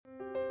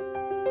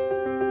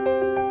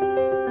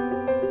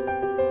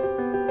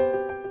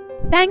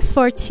Thanks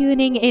for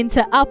tuning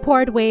into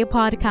Upward Way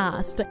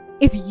Podcast.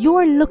 If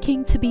you're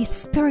looking to be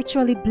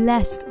spiritually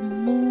blessed,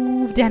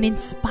 moved, and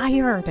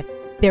inspired,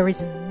 there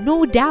is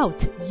no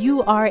doubt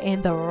you are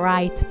in the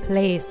right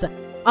place.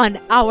 On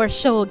our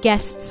show,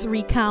 guests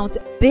recount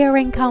their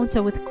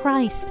encounter with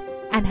Christ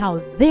and how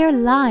their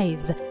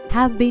lives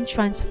have been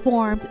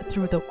transformed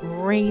through the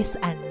grace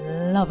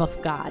and love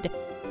of God.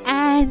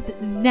 And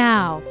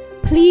now,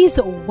 please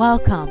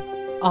welcome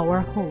our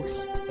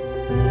host.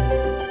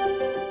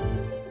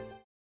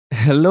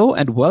 Hello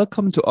and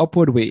welcome to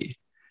Upward Way.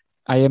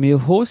 I am your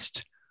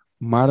host,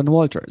 Marlon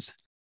Walters.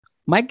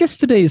 My guest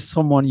today is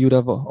someone you'd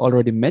have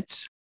already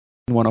met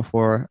in one of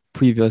our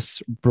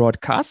previous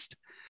broadcasts.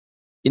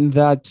 In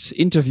that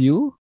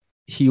interview,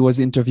 he was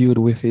interviewed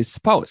with his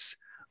spouse,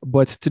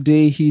 but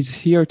today he's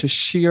here to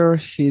share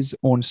his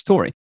own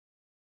story.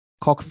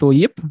 Koktho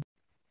Yip,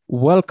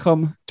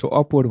 welcome to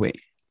Upward Way.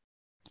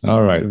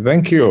 All right,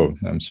 thank you.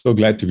 I'm so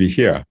glad to be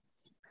here.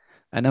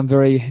 And I'm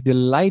very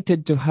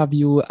delighted to have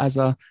you as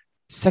a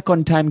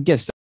second-time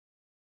guest.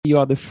 You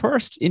are the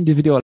first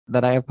individual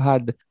that I have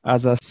had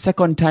as a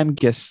second-time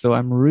guest, so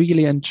I'm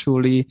really and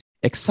truly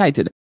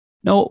excited.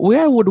 Now,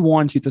 where I would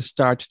want you to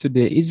start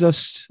today is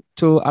just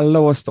to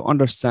allow us to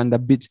understand a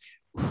bit,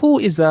 who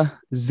is a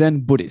Zen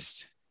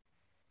Buddhist?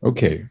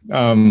 Okay.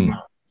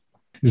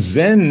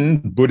 Zen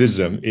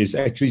Buddhism is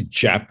actually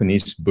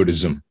Japanese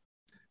Buddhism,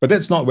 but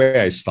that's not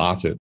where I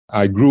started.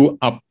 I grew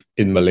up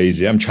in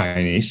Malaysia. I'm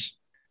Chinese,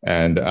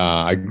 and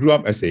I grew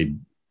up as a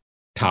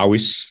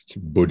Taoist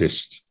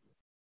Buddhist.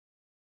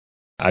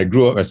 I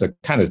grew up as a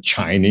kind of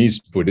Chinese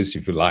Buddhist,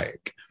 if you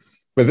like.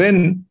 But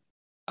then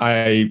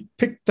I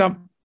picked up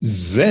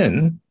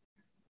Zen,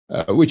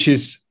 which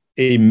is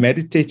a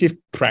meditative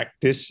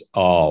practice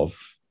of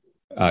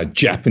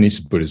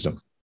Japanese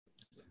Buddhism.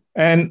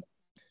 And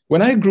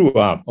when I grew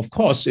up, of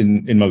course,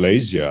 in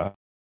Malaysia,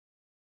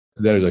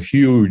 there is a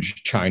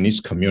huge Chinese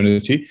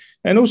community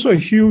and also a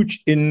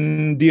huge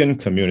Indian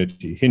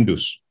community,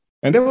 Hindus.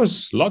 And there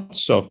was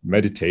lots of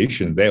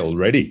meditation there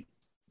already.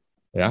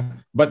 Yeah,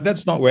 but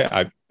that's not where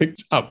I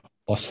picked up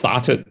or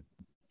started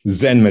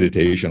Zen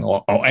meditation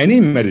or any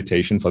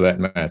meditation for that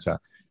matter.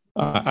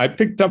 I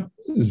picked up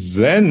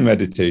Zen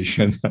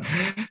meditation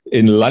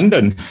in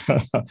London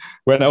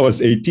when I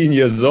was 18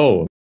 years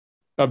old.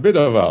 A bit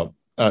of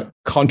a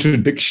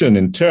contradiction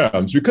in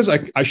terms, because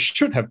I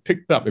should have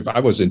picked up, if I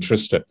was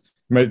interested,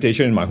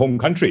 meditation in my home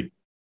country,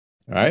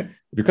 right?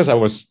 Because I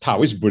was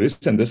Taoist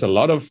Buddhist, and there's a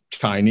lot of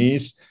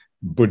Chinese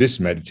Buddhist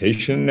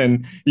meditation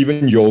and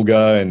even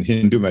yoga and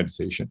Hindu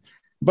meditation.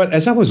 But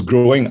as I was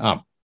growing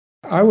up,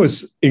 I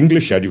was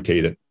English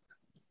educated.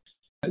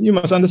 You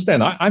must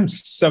understand, I'm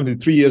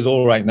 73 years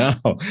old right now.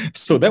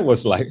 So that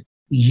was like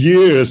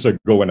years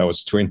ago when I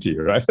was 20,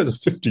 right? That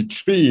was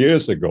 53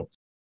 years ago.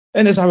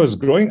 And as I was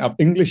growing up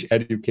English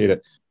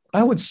educated,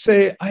 I would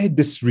say I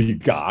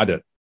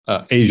disregarded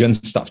Asian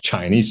stuff,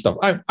 Chinese stuff.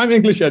 I'm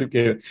English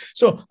educated.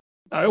 So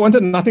I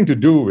wanted nothing to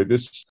do with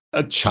this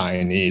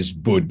Chinese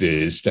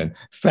Buddhist and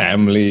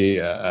family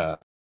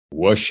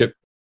worship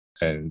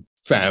and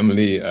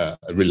family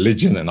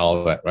religion and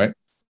all that, right?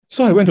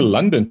 So I went to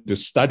London to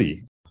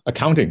study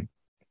accounting.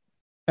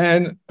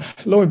 And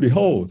lo and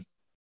behold,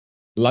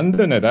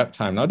 London at that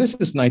time, now this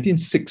is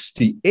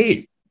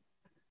 1968.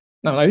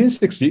 Now,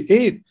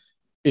 1968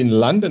 in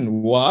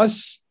London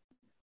was,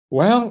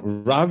 well,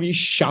 Ravi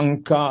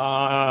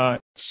Shankar,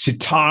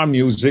 sitar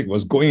music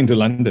was going into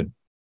London.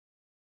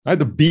 Right?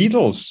 The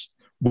Beatles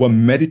were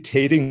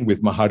meditating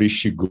with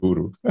Maharishi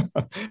Guru.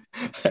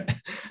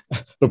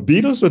 The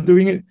Beatles were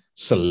doing it.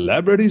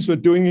 Celebrities were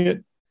doing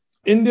it.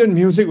 Indian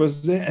music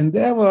was there. And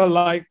there were,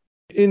 like,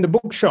 in the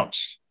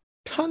bookshops,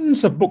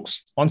 tons of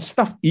books on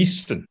stuff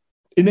Eastern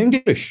in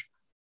English,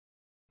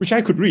 which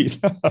I could read.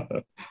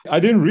 I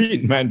didn't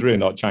read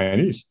Mandarin or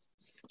Chinese.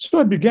 So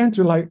I began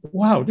to like,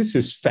 wow, this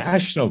is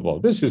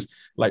fashionable. This is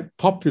like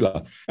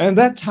popular. And at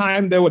that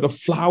time, there were the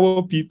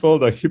flower people,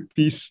 the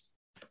hippies.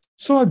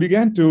 So I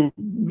began to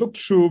look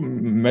through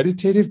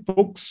meditative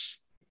books,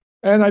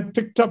 and I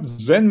picked up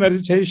Zen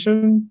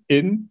meditation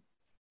in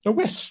the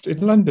West,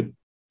 in London,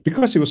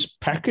 because it was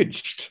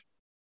packaged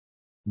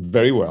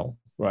very well,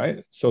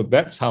 right? So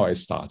that's how I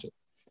started.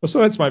 So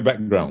that's my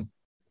background.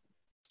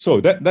 So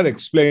that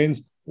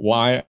explains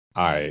why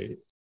I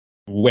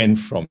went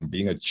from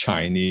being a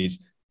Chinese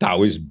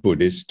Taoist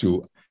Buddhist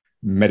to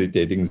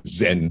meditating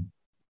Zen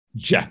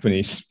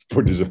Japanese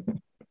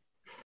Buddhism.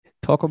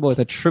 Talk about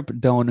a trip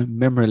down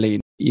memory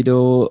lane.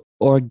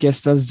 Our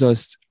guest has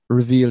just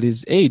revealed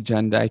his age,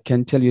 and I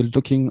can tell you,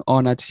 looking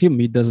on at him,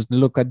 he doesn't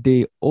look a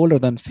day older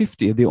than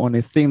 50. The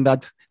only thing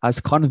that has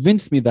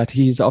convinced me that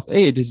he is of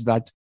age is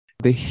that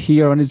the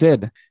hair on his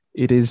head,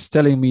 it is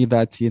telling me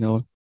that,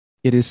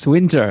 it is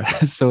winter,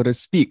 so to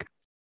speak.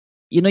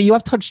 You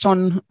have touched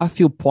on a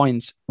few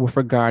points with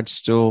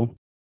regards to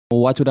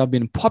what would have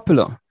been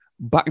popular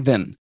back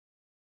then.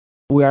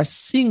 We are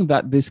seeing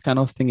that this kind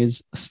of thing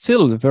is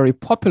still very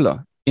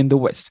popular in the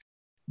West.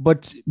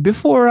 But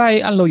before I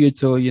allow you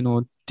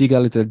to, dig a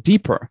little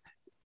deeper,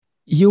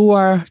 you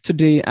are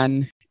today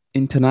an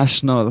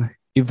international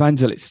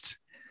evangelist.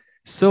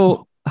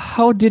 So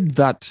how did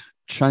that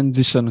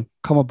transition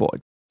come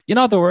about? In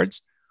other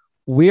words,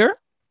 where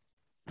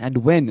and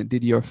when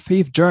did your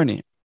faith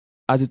journey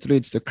as it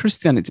relates to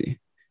Christianity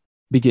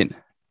begin?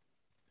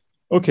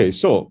 Okay,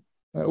 so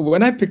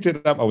when I picked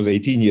it up, I was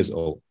 18 years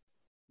old,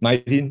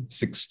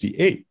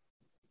 1968.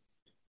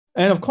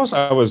 And of course,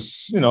 I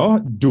was,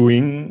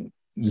 doing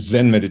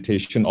Zen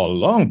meditation all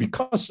along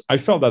because I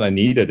felt that I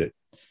needed it.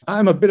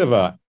 I'm a bit of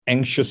an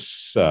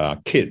anxious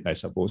kid, I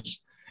suppose.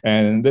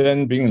 And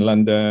then being in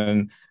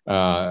London,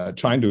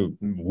 trying to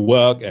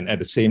work and at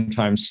the same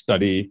time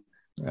study.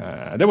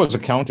 There was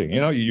accounting.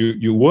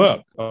 You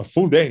work a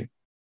full day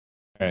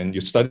and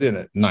you study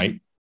at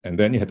night, and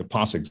then you had to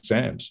pass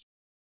exams.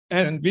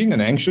 And being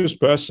an anxious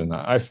person,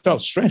 I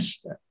felt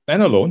stressed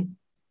and alone.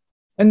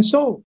 And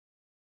so,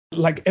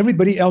 like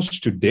everybody else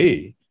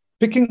today,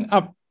 picking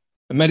up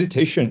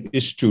meditation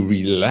is to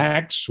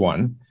relax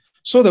one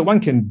so that one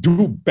can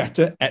do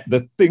better at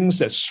the things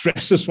that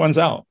stresses one's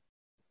out.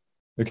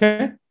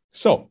 Okay?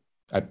 So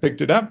I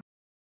picked it up.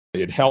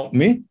 It helped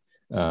me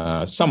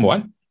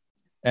somewhat.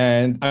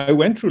 And I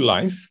went through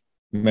life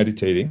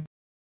meditating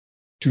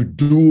to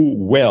do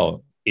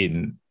well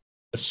in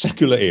a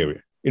secular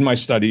area, in my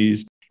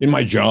studies, in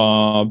my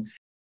job,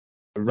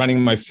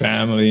 running my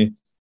family.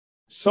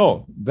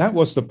 So that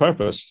was the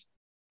purpose.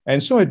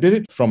 And so I did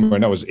it from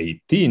when I was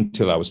 18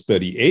 till I was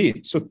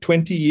 38. So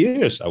 20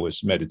 years I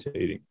was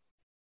meditating.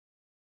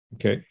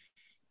 Okay.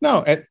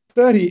 Now at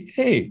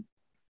 38,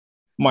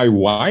 my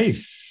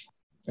wife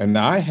and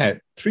I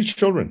had 3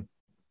 children.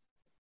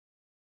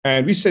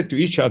 And we said to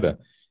each other,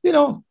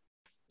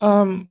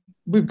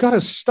 we've got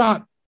to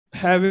start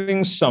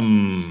having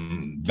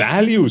some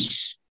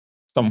values,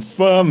 some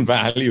firm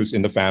values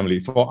in the family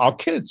for our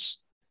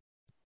kids.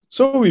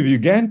 So we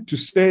began to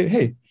say,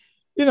 hey,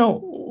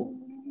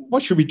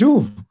 what should we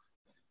do?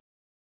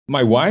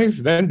 My wife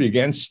then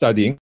began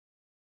studying,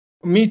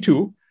 me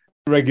too,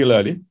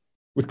 regularly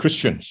with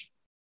Christians,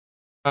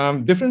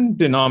 different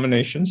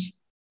denominations,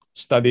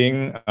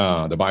 studying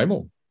the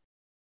Bible.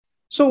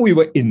 So we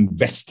were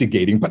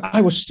investigating, but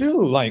I was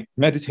still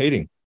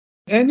meditating.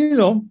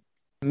 And,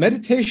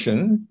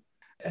 meditation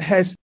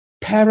has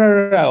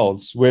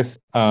parallels with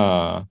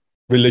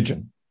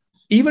religion,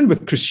 even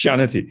with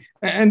Christianity.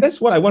 And that's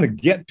what I want to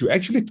get to.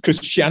 Actually,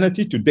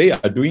 Christianity today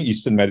are doing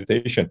Eastern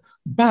meditation,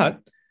 but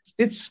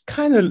it's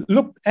kind of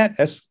looked at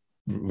as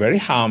very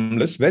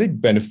harmless, very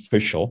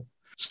beneficial.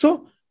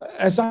 So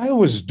as I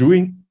was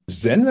doing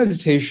Zen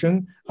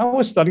meditation, I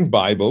was studying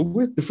Bible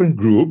with different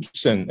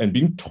groups and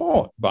being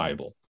taught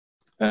Bible.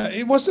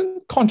 It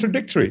wasn't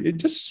contradictory. It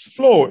just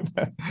flowed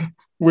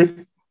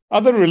with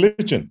other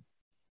religion.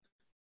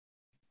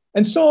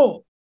 And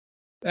so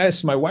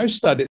as my wife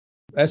studied,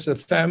 as a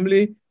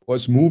family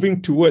was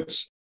moving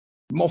towards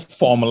more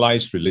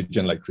formalized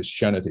religion like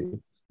Christianity,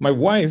 my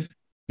wife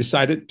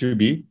decided to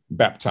be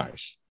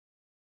baptized.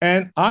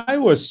 And I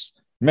was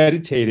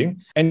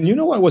meditating, and you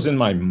know what was in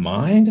my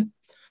mind?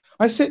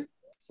 I said,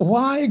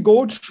 why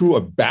go through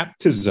a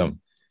baptism?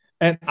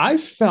 And I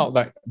felt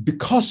like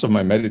because of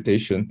my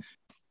meditation,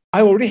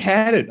 I already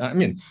had it. I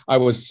mean, I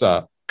was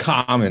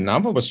calm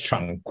enough, I was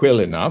tranquil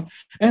enough,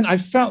 and I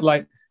felt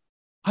like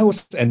I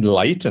was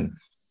enlightened.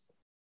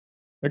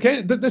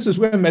 Okay, this is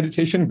where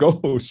meditation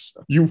goes.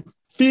 You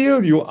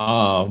feel you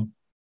are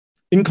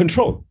in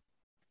control.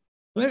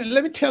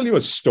 Let me tell you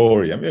a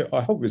story. I mean,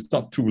 I hope it's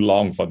not too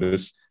long for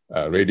this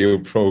radio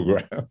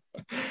program.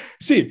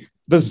 See,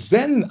 the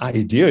Zen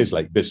idea is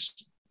like this.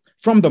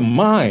 From the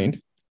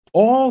mind,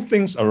 all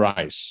things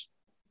arise.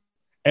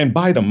 And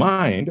by the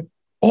mind,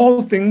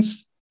 all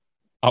things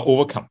are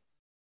overcome.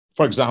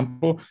 For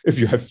example, if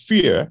you have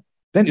fear,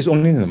 then it's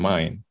only in the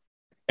mind.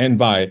 And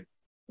by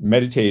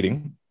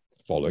meditating,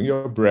 following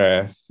your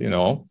breath,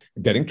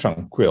 getting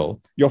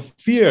tranquil, your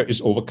fear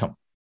is overcome.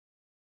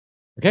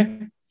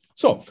 Okay?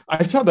 So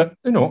I felt that,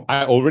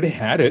 I already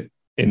had it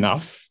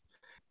enough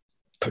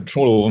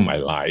control over my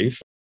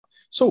life.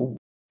 So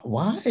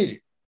why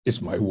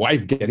is my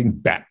wife getting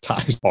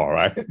baptized? All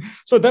right.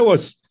 So that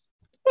was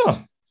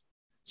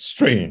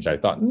strange. I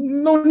thought,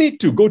 no need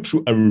to go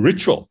through a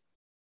ritual.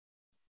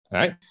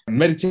 Right?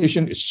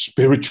 Meditation is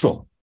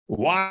spiritual.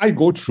 Why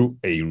go through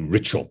a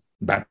ritual,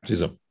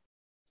 baptism?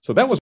 So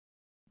that was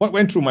what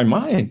went through my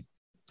mind.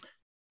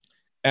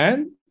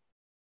 And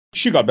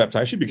she got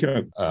baptized. She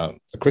became a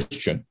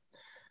Christian.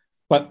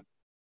 But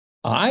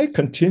I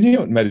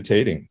continued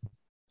meditating.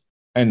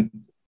 And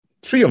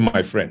 3 of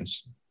my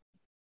friends,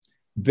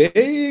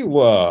 they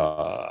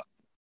were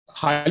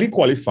highly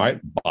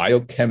qualified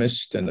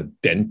biochemists and a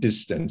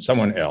dentist and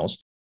someone else.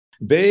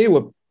 They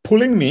were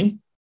pulling me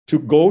to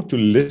go to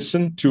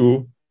listen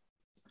to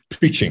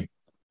preaching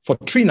for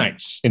 3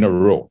 nights in a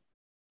row.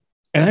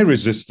 And I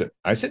resisted.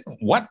 I said,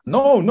 what?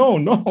 No.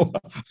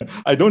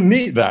 I don't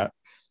need that.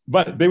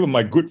 But they were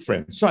my good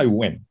friends. So I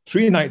went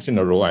 3 nights in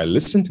a row. I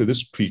listened to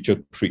this preacher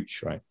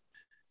preach, right?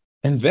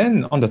 And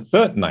then on the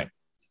 3rd night,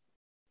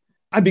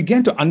 I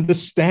began to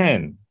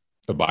understand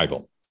the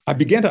Bible. I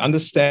began to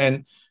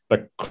understand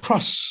the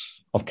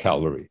cross of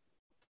Calvary.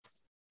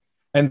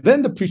 And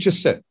then the preacher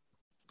said,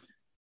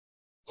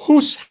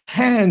 whose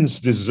hands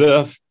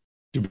deserve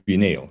to be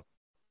nailed?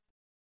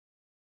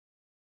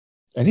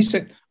 And he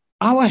said,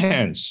 our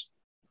hands,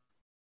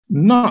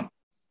 not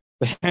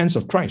the hands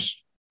of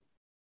Christ.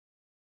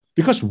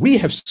 Because we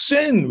have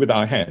sinned with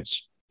our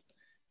hands.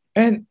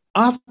 And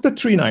after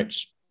 3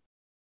 nights,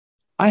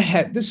 I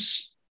had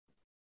this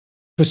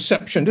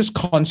perception, this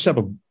concept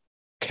of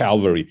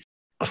Calvary,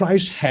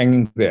 Christ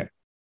hanging there.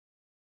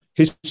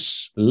 His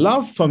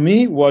love for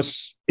me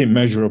was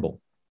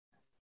immeasurable.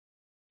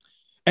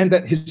 And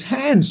that his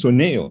hands were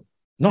nailed,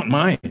 not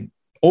mine.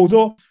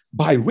 Although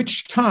by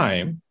which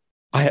time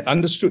I had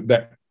understood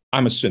that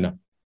I'm a sinner.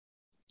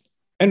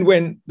 And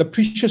when the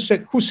preacher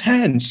said, whose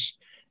hands?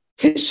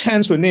 His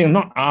hands were nailed,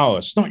 not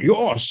ours, not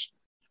yours.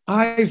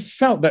 I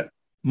felt that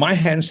my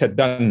hands had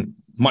done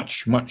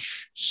much,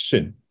 much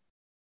sin.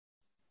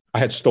 I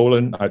had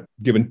stolen, I'd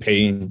given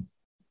pain,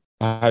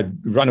 I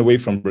had run away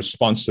from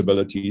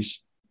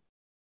responsibilities.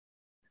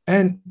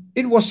 And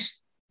it was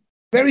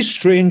very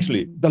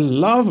strangely the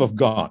love of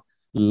God,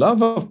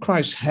 love of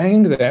Christ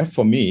hanging there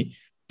for me,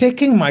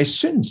 taking my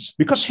sins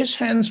because his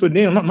hands were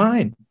nailed, not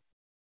mine.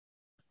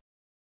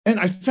 And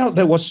I felt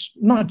there was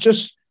not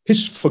just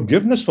his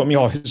forgiveness for me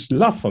or his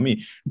love for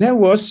me. There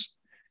was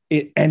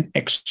an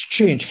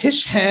exchange.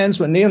 His hands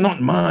were nailed,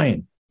 not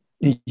mine.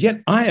 And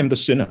yet I am the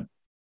sinner.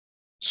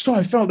 So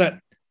I felt that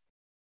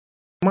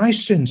my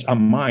sins are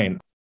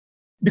mine.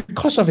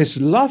 Because of his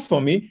love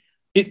for me,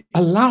 it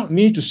allowed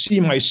me to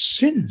see my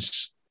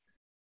sins.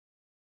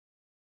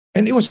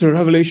 And it was a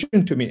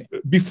revelation to me.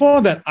 Before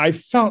that, I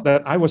felt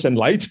that I was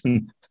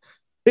enlightened.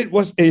 It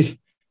was a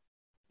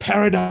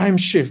paradigm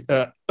shift,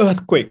 an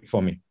earthquake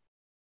for me.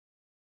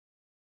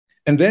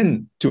 And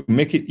then to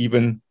make it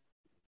even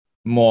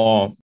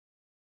more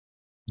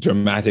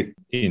dramatic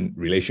in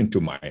relation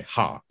to my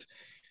heart,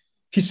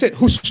 he said,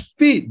 whose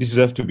feet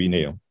deserve to be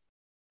nailed?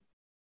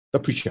 The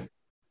preacher.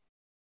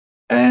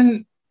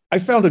 And I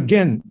felt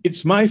again,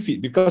 it's my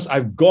feet because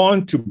I've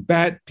gone to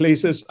bad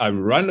places. I've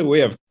run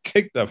away, I've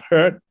kicked, I've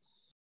hurt.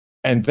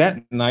 And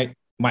that night,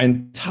 my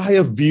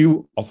entire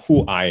view of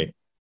who I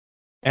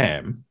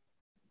am,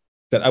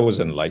 that I was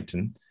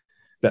enlightened,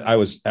 that I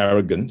was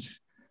arrogant,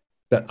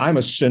 that I'm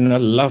a sinner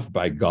loved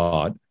by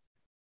God,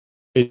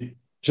 it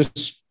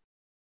just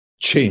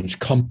changed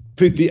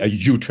completely, a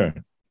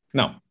U-turn.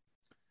 Now,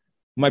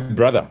 my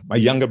brother, my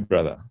younger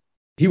brother,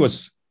 he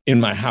was in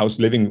my house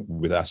living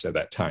with us at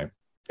that time.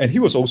 And he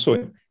was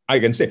also, I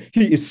can say,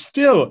 he is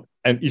still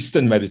an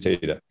Eastern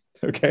meditator,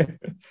 okay?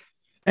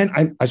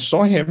 And I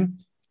saw him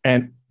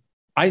and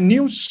I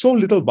knew so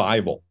little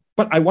Bible,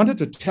 but I wanted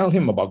to tell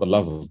him about the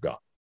love of God.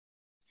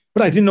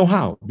 But I didn't know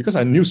how because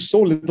I knew so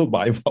little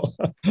Bible,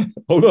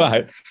 although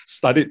I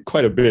studied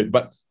quite a bit,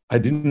 but I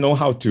didn't know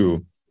how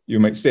to, you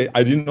might say,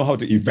 I didn't know how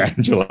to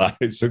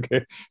evangelize,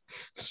 okay?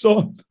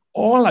 So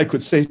all I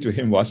could say to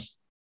him was,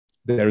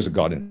 there is a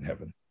God in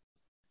heaven.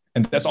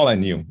 And that's all I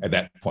knew at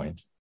that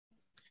point.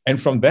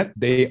 And from that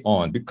day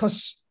on,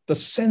 because the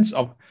sense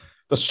of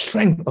the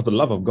strength of the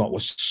love of God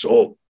was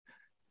so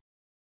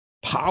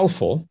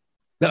powerful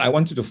that I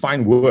wanted to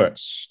find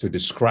words to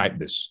describe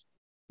this.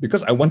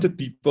 Because I wanted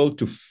people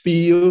to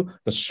feel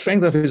the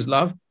strength of his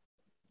love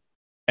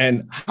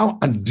and how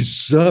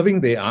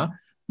undeserving they are,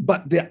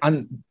 but they're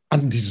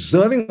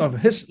undeserving of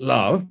his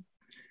love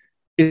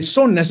is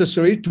so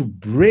necessary to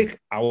break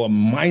our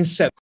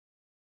mindset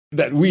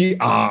that we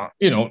are,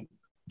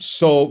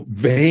 so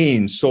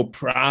vain, so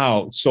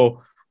proud,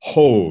 so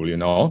whole,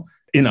 in our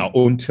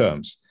own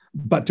terms.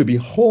 But to be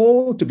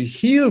whole, to be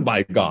healed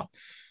by God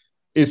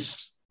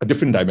is a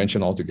different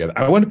dimension altogether.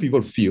 I wanted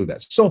people to feel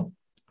that. So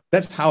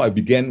that's how I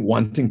began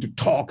wanting to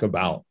talk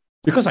about,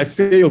 because I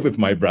failed with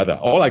my brother.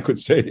 All I could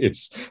say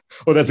is,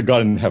 oh, there's a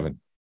God in heaven.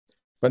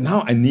 But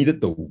now I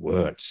needed the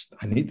words.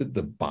 I needed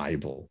the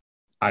Bible.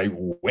 I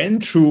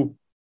went through,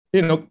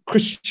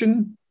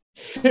 Christian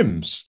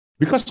hymns,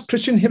 because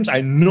Christian hymns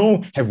I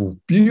know have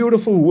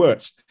beautiful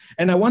words.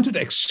 And I wanted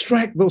to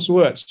extract those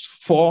words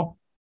for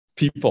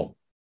people.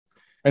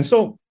 And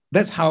so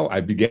that's how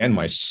I began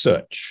my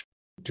search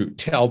to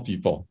tell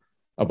people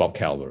about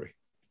Calvary.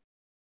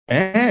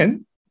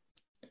 And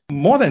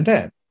more than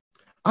that,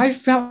 I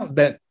felt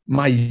that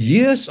my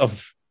years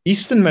of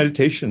Eastern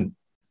meditation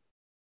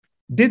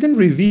didn't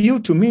reveal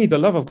to me the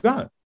love of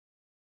God.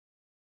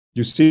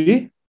 You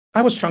see,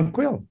 I was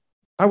tranquil.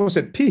 I was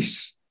at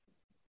peace.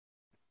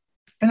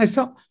 And I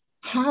felt,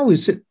 how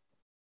is it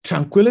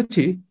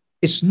tranquility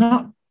is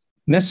not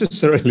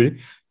necessarily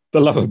the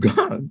love of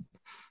God?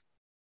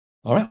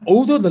 All right.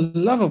 Although the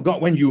love of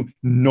God, when you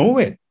know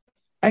it,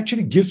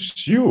 actually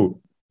gives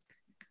you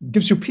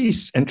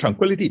peace and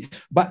tranquility.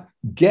 But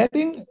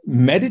getting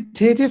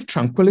meditative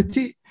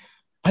tranquility,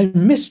 I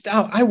missed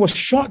out. I was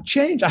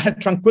shortchanged. I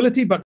had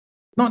tranquility, but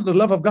not the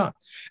love of God.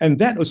 And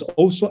that was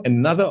also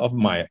another of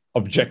my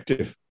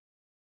objective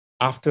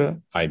after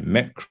I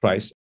met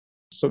Christ.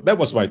 So that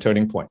was my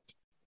turning point.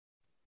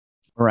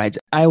 All right.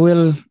 I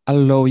will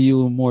allow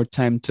you more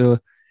time to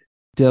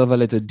delve a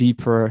little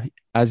deeper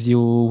as you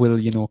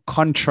will,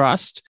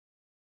 contrast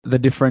the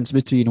difference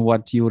between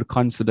what you would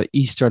consider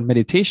Eastern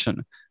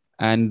meditation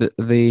and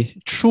the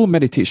true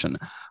meditation.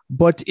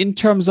 But in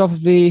terms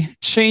of the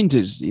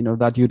changes,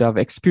 that you'd have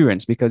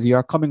experienced, because you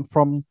are coming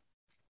from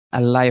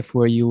a life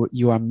where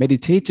you are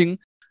meditating,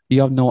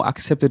 you have now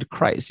accepted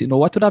Christ.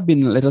 What would have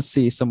been, let us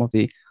say, some of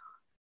the,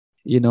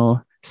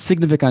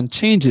 significant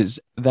changes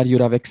that you'd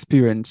have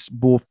experienced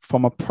both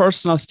from a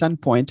personal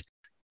standpoint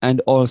and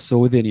also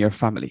within your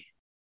family?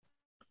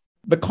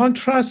 The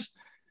contrast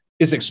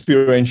is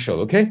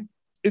experiential, okay?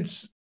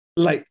 It's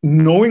like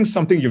knowing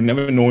something you've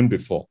never known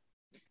before.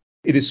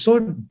 It is so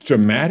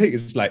dramatic.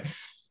 It's like,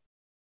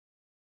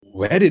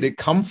 where did it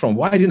come from?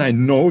 Why didn't I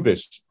know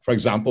this? For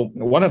example,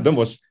 one of them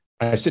was,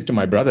 I said to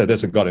my brother,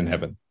 there's a God in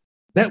heaven.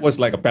 That was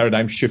like a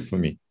paradigm shift for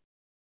me.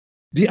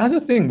 The other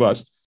thing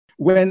was,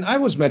 when I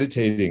was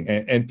meditating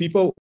and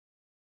people,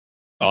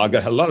 I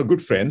got a lot of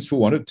good friends who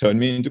wanted to turn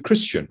me into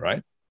Christian,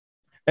 right?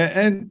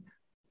 And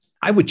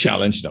I would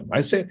challenge them.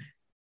 I say,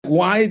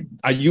 why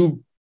are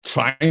you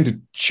trying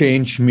to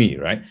change me,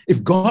 right?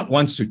 If God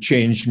wants to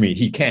change me,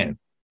 he can.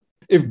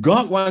 If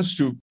God wants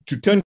to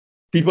turn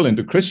people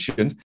into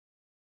Christians,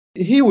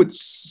 he would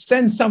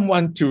send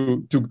someone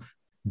to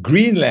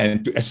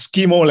Greenland, to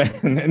Eskimo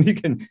land, and he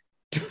can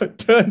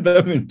turn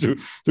them into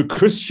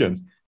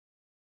Christians.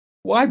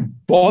 Why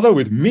bother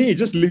with me?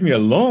 Just leave me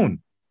alone.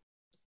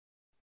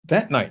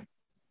 That night,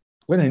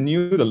 when I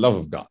knew the love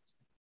of God,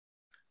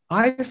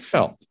 I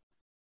felt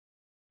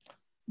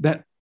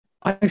that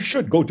I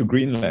should go to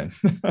Greenland.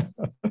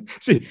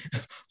 See,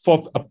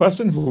 for a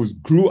person who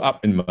grew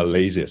up in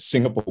Malaysia,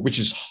 Singapore, which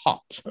is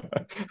hot,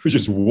 which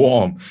is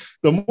warm,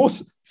 the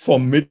most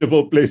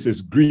formidable place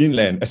is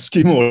Greenland,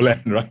 Eskimo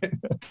land, right?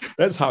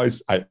 That's how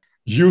I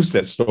use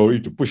that story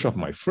to push off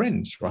my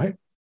friends, right?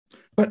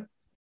 But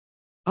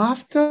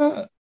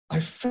after I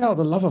felt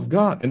the love of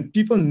God, and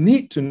people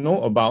need to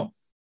know about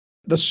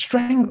the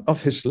strength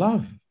of his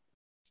love.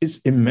 It's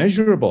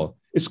immeasurable.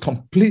 It's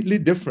completely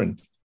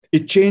different.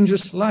 It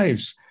changes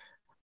lives.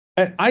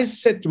 And I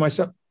said to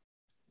myself,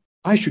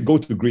 I should go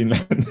to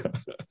Greenland.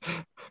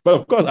 But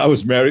of course, I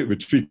was married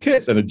with 3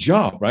 kids and a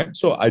job, right?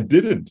 So I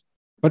didn't.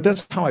 But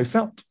that's how I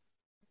felt.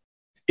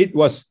 It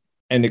was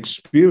an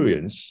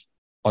experience,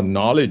 a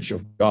knowledge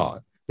of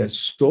God that's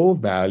so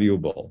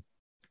valuable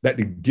that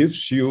it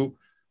gives you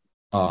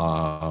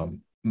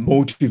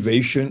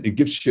motivation. It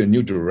gives you a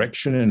new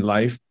direction in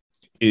life.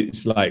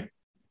 It's like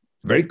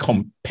very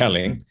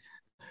compelling.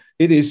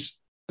 It is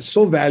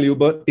so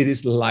valuable. It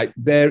is like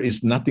there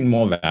is nothing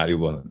more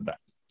valuable than that.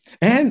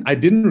 And I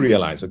didn't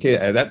realize, okay,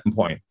 at that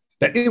point,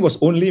 that it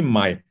was only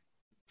my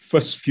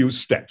first few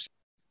steps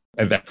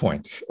at that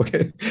point,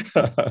 okay?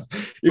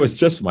 It was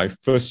just my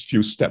first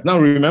few steps. Now,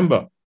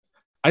 remember,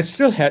 I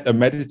still had a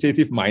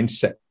meditative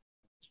mindset,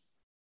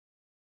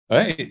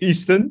 right?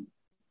 Eastern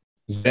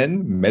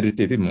Zen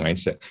meditative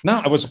mindset.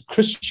 Now, I was a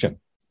Christian.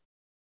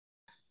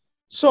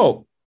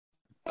 So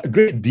a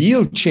great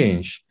deal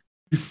changed.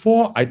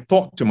 Before I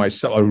thought to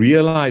myself, I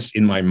realized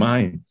in my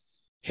mind,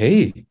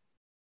 hey,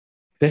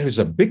 there is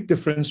a big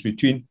difference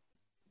between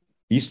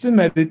Eastern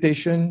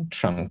meditation,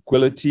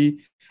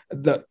 tranquility,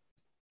 the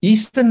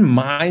Eastern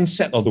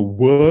mindset or the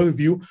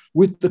worldview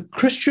with the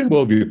Christian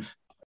worldview.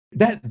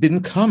 That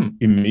didn't come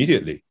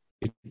immediately.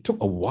 It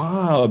took a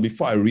while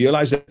before I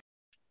realized that,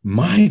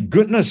 my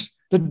goodness,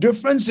 the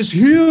difference is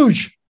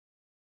huge.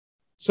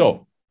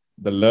 So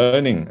the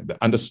learning, the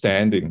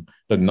understanding,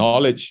 the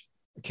knowledge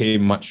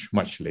came much,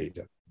 much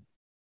later.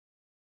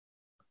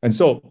 And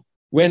so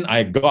when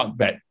I got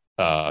that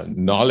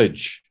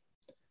knowledge,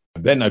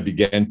 then I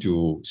began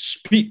to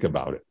speak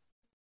about it.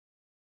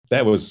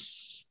 That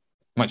was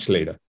much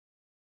later.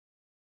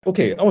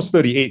 Okay, I was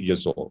 38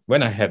 years old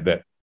when I had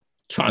that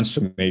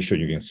transformation,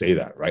 you can say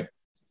that, right?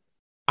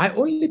 I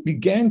only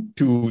began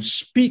to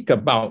speak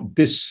about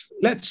this,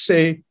 let's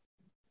say,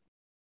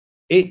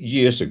 8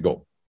 years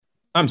ago.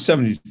 I'm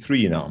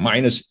 73 now,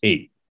 minus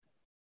 8.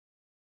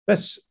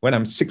 That's when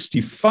I'm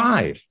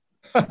 65.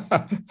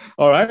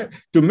 All right?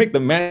 To make the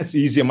maths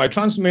easier, my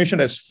transformation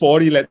is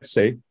 40, let's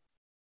say.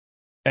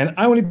 And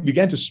I only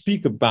began to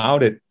speak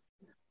about it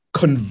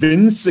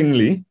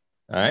convincingly,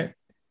 all right,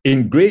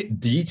 in great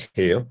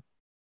detail,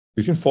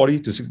 between 40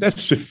 to 60.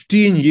 That's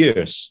 15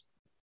 years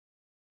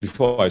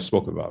before I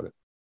spoke about it.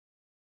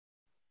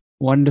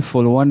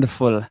 Wonderful,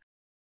 wonderful.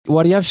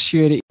 What you have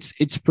shared,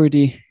 it's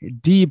pretty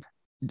deep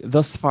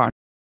thus far.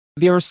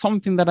 There is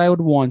something that I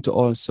would want to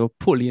also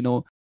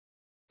pull,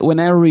 when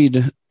I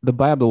read the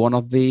Bible, one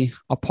of the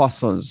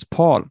apostles,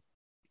 Paul,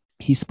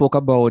 he spoke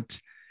about,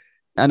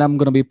 and I'm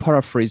going to be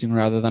paraphrasing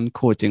rather than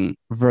quoting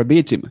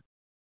verbatim.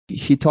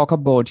 He talked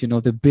about,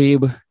 the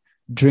babe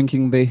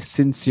drinking the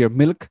sincere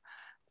milk,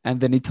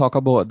 and then he talked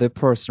about the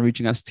person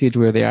reaching a stage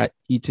where they are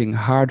eating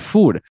hard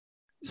food.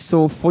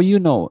 So for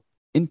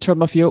in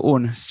terms of your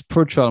own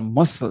spiritual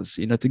muscles,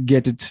 to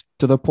get it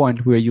to the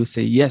point where you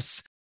say,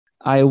 yes,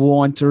 I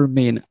want to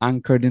remain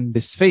anchored in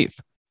this faith.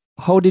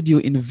 How did you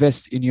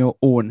invest in your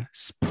own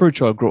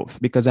spiritual growth?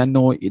 Because I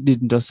know it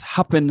didn't just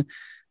happen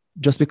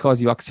just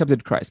because you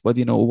accepted Christ, but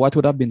what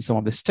would have been some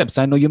of the steps?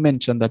 I know you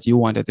mentioned that you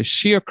wanted to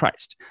share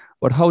Christ,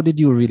 but how did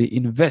you really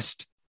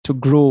invest to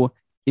grow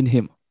in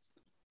him?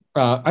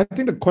 I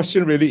think the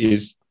question really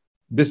is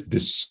this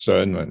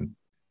discernment.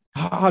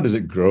 How does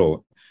it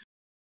grow?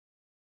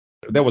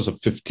 There was a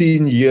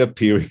 15-year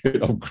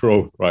period of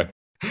growth, right?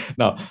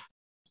 Now,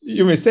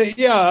 you may say,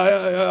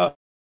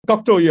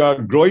 Doctor, you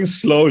are growing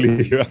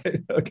slowly,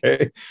 right?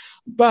 Okay.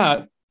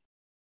 But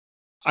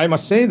I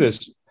must say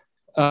this.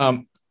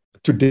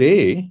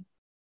 Today,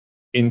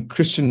 in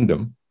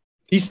Christendom,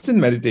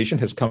 Eastern meditation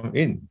has come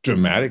in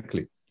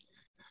dramatically.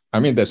 I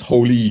mean, there's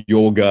holy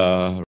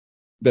yoga,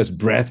 there's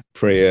breath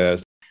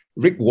prayers.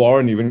 Rick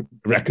Warren even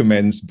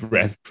recommends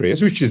breath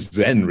prayers, which is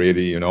Zen,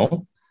 really,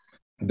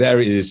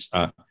 There is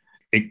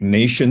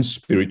Ignatian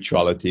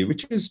spirituality,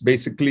 which is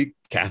basically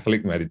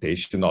Catholic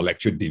meditation or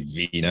lectio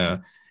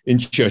divina in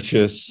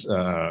churches,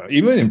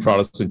 even in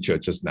Protestant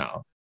churches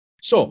now.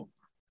 So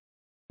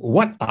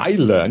what I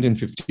learned in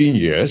 15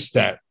 years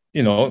that,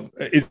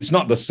 it's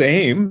not the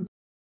same.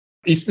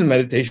 Eastern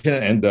meditation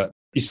and the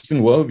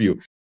Eastern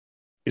worldview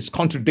is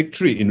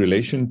contradictory in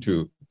relation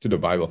to the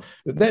Bible.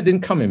 That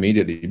didn't come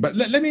immediately. But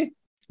let me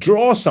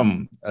draw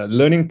some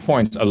learning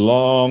points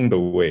along the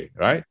way,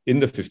 right, in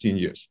the 15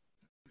 years.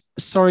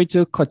 Sorry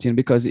to cut in,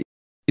 because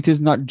it is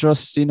not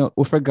just,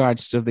 with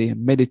regards to the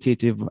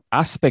meditative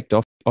aspect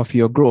of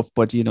your growth,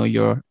 but,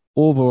 your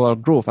overall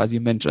growth, as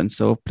you mentioned.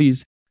 So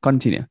please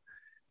continue.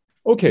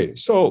 Okay,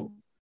 so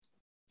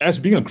as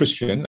being a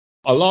Christian,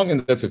 along in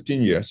the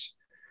 15 years,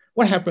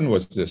 what happened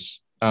was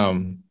this.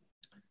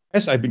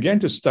 As I began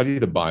to study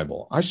the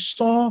Bible, I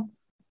saw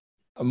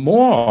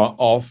more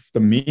of the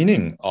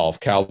meaning of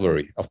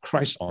Calvary, of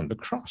Christ on the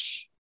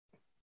cross.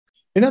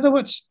 In other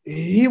words,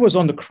 he was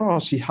on the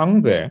cross, he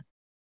hung there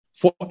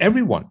for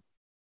everyone,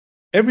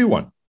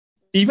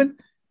 even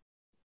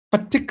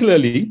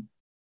particularly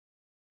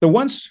the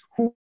ones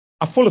who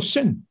are full of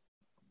sin,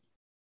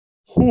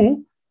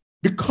 who,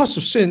 because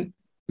of sin,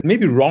 may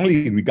be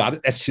wrongly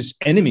regarded as his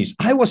enemies.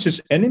 I was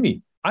his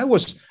enemy. I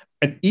was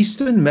an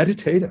Eastern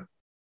meditator.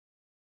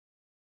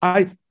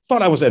 I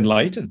thought I was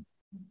enlightened.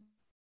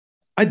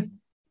 I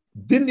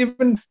didn't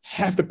even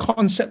have the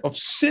concept of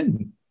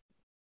sin.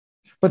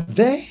 But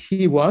there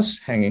he was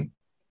hanging,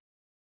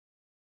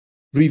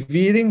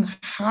 revealing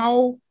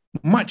how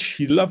much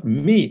he loved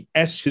me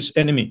as his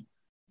enemy.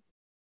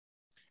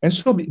 And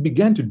so it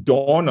began to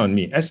dawn on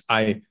me as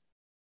I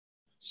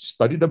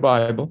studied the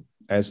Bible,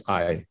 as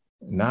I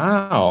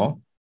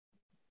now,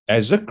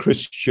 as a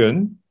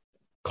Christian,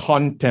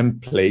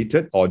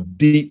 contemplated or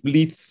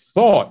deeply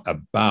thought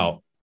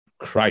about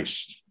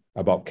Christ,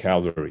 about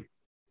Calvary.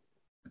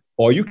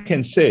 Or you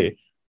can say,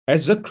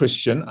 as a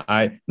Christian,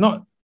 I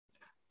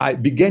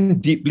began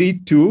deeply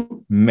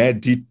to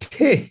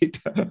meditate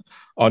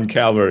on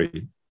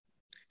Calvary.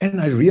 And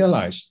I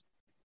realized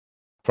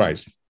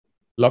Christ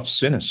loved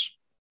sinners.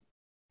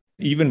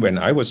 Even when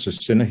I was a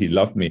sinner, he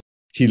loved me.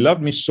 He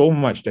loved me so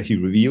much that he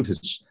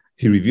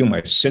revealed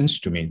my sins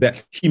to me,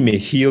 that he may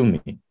heal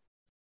me.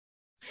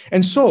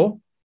 And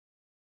so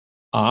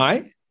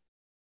I,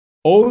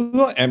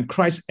 although am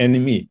Christ's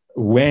enemy,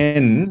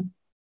 when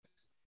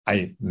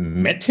I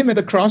met him at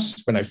the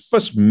cross, when I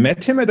first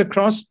met him at the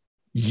cross,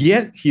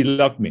 yet he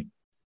loved me.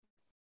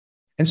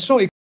 And so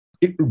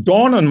it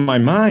dawned on my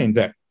mind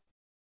that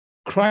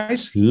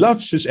Christ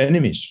loves his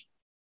enemies.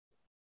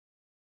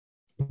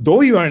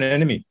 Though you are an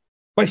enemy,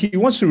 but he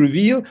wants to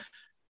reveal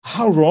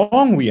how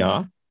wrong we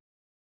are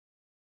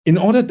in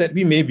order that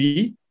we may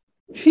be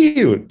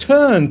healed,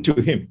 turn to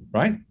him,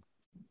 right?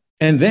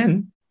 And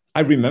then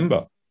I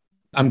remember,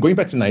 I'm going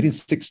back to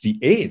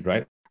 1968,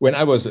 right? When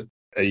I was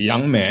a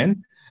young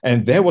man,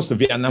 and there was the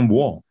Vietnam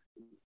War.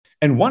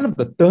 And one of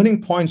the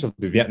turning points of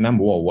the Vietnam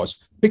War was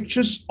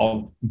pictures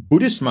of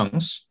Buddhist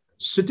monks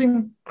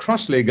sitting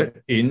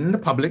cross-legged in the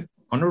public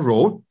on a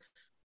road,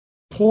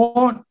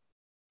 poured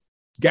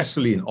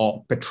gasoline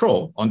or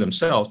petrol on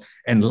themselves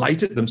and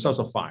lighted themselves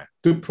on fire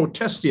to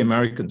protest the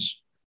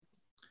Americans.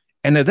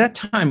 And at that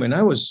time, when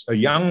I was a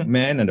young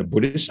man and a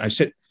Buddhist, I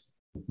said,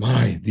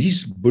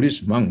 these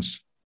Buddhist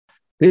monks,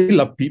 they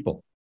love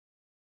people.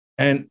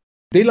 And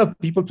they love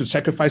people to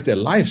sacrifice their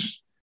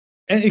lives.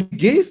 And it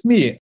gave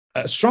me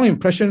a strong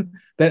impression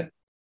that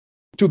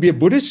to be a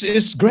Buddhist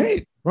is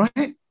great,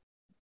 right?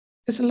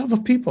 It's a love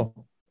of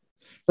people.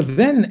 But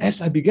then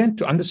as I began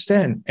to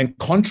understand and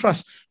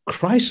contrast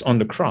Christ on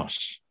the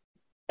cross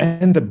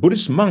and the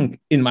Buddhist monk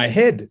in my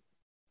head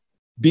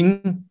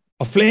being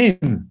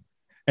aflame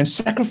and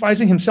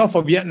sacrificing himself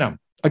for Vietnam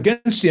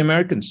against the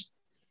Americans,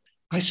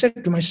 I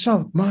said to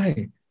myself,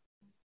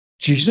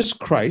 Jesus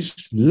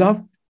Christ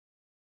loved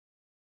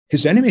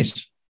his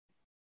enemies.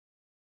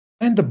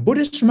 And the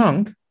Buddhist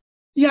monk,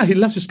 he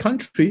loves his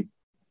country,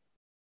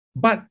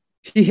 but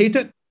he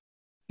hated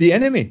the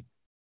enemy,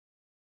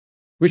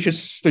 which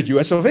is the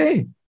US of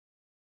A.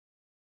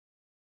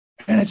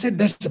 And I said,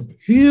 there's a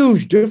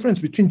huge difference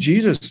between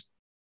Jesus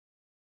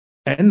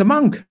and the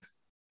monk.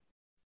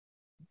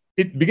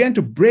 It began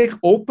to break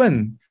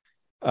open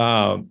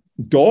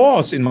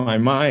doors in my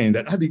mind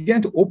that I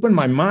began to open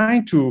my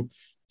mind to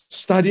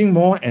studying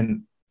more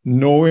and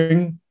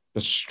knowing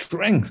the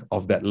strength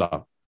of that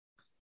love.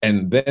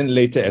 And then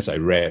later, as I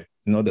read,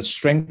 the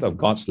strength of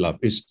God's love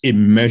is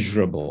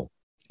immeasurable.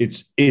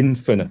 It's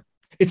infinite.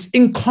 It's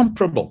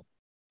incomparable.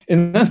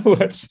 In other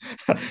words,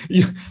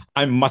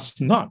 I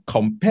must not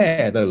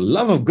compare the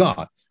love of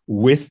God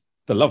with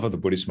the love of the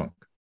Buddhist monk.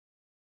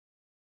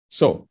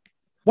 So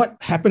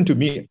what happened to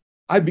me?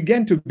 I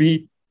began to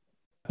be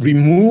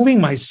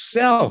removing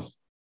myself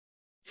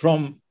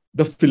from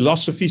the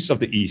philosophies of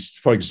the East.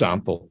 For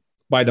example,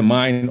 by the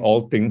mind,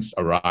 all things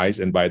arise,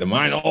 and by the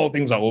mind, all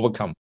things are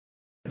overcome.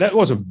 That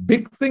was a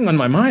big thing on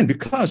my mind,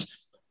 because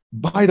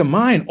by the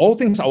mind, all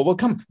things are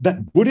overcome.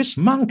 That Buddhist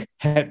monk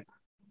had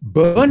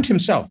burned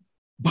himself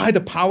by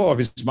the power of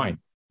his mind,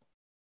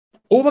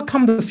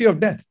 overcome the fear of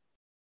death.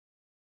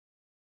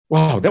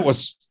 Wow, that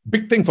was a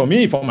big thing for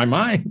me, for my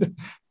mind.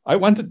 I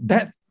wanted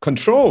that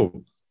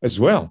control as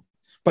well.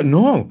 But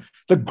no,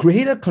 the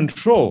greater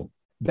control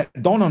that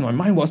dawned on my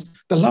mind was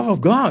the love of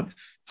God.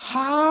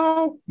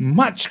 How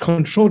much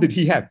control did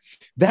he have?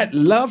 That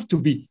love to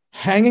be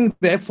hanging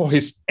there for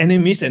his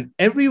enemies, and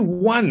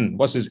everyone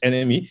was his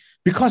enemy,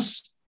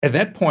 because at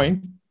that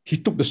point, he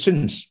took the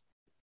sins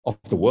of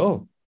the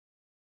world.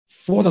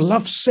 For the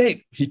love's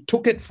sake, he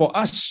took it for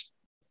us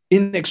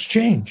in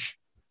exchange,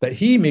 that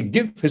he may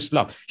give his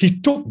love. He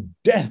took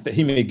death that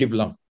he may give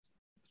love.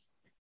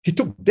 He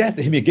took death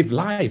that he may give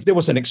life. There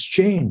was an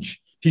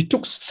exchange. He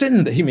took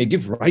sin that he may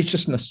give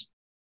righteousness.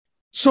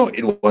 So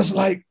it was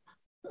like,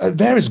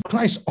 there is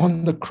Christ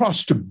on the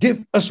cross to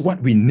give us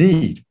what we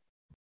need.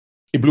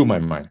 It blew my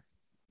mind.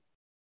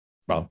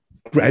 Well,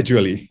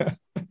 gradually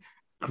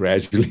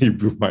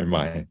blew my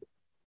mind.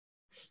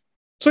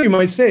 So you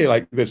might say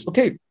like this,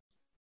 okay,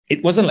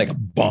 it wasn't like a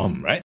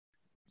bomb, right?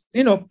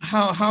 You know,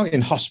 how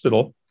in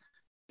hospital,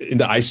 in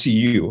the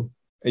ICU,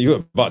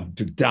 you're about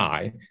to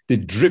die, they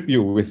drip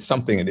you with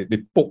something, and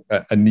they poke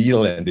a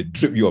needle and they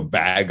drip you a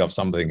bag of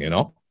something,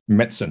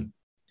 medicine.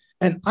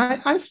 And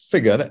I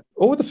figure that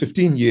over the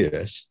 15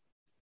 years,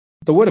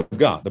 the Word of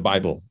God, the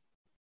Bible,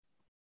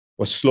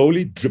 was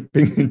slowly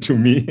dripping into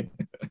me,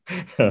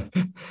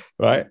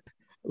 right?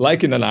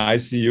 Like in an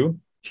ICU,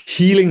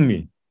 healing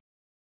me.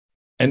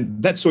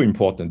 And that's so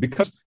important,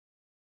 because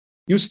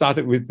you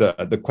started with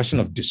the question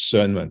of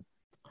discernment.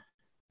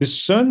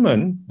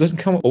 Discernment doesn't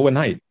come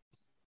overnight.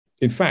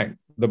 In fact,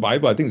 the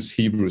Bible, I think it's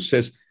Hebrews,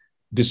 says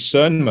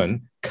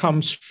discernment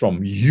comes from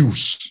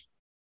use,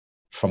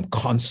 from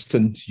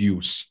constant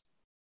use.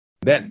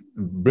 That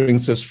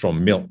brings us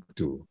from milk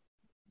to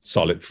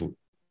solid food.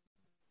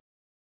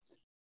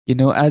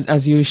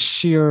 As you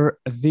share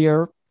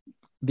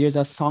there's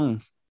a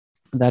song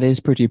that is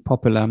pretty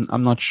popular.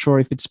 I'm not sure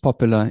if it's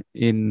popular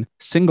in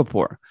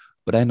Singapore,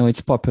 but I know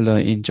it's popular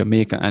in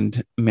Jamaica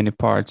and many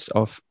parts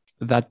of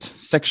that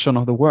section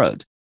of the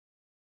world.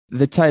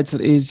 The title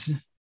is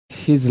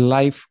His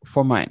Life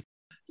for Mine.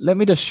 Let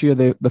me just share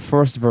the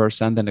first verse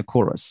and then the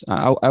chorus.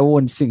 I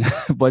won't sing,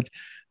 but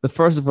the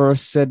first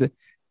verse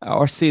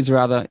says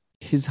rather,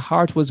 his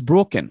heart was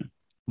broken,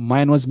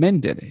 mine was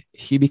mended.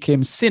 He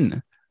became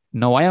sin,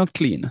 now I am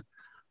clean.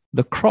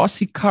 The cross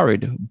he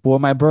carried bore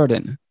my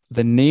burden.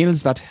 The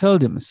nails that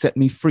held him set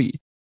me free.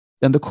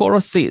 Then the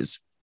chorus says,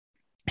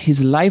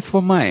 his life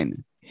for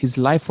mine, his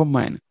life for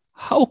mine.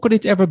 How could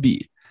it ever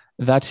be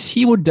that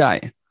he would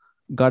die?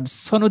 God's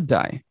son would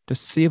die to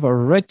save a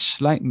wretch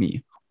like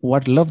me.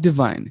 What love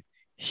divine.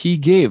 He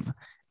gave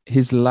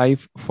his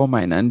life for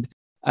mine. And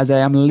as I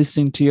am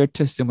listening to your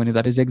testimony,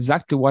 that is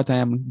exactly what I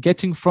am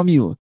getting from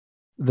you.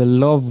 The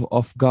love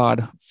of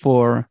God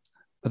for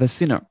the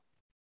sinner.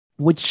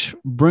 Which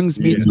brings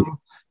me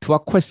to a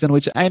question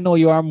which I know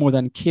you are more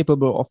than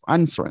capable of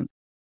answering.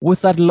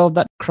 With that love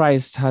that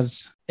Christ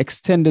has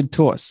extended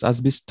to us, has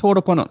bestowed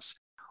upon us,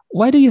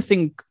 why do you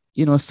think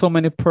so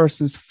many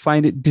persons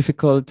find it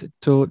difficult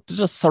to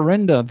just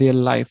surrender their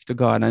life to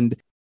God? And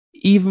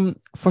even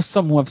for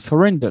some who have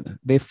surrendered,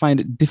 they find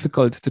it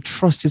difficult to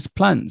trust his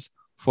plans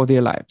for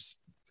their lives.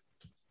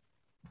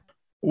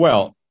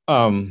 Well,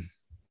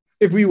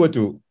 if we were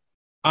to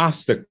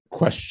ask the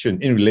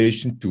question in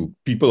relation to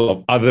people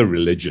of other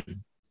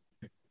religion,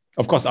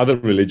 of course, other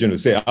religion will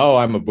say, oh,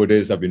 I'm a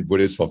Buddhist, I've been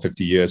Buddhist for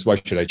 50 years, why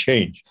should I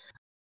change?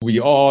 We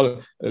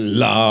all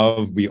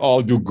love, we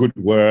all do good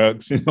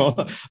works,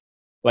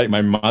 like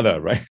my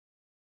mother, right?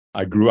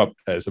 I grew up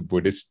as a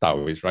Buddhist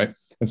Taoist, right?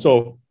 And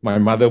so my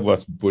mother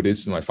was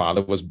Buddhist, my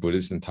father was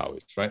Buddhist and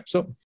Taoist, right?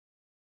 So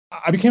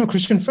I became a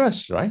Christian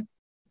first, right?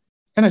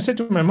 And I said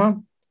to my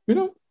mom,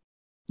 you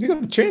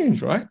got to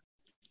change, right?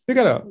 You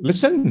got to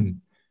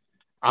listen.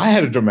 I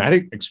had a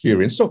dramatic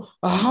experience. So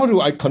how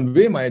do I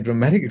convey my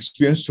dramatic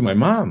experience to my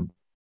mom?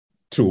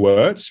 Through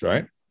words,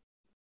 right?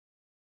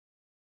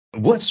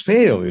 Words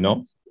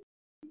fail,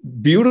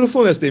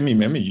 Beautiful as they may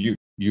be.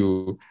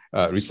 You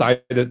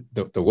recited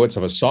the words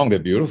of a song, they're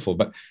beautiful.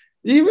 But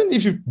even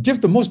if you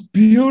give the most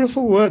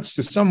beautiful words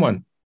to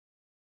someone,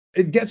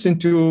 it gets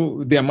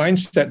into their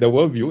mindset, their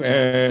worldview,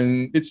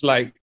 and it's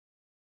like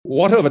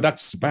water of a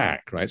duck's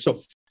back, right? So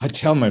I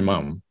tell my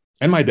mom,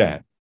 and my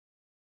dad.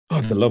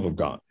 Oh, the love of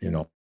God,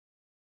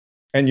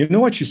 And you know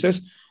what she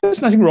says?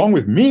 There's nothing wrong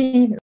with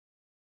me.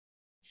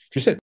 She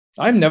said,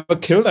 I've never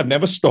killed, I've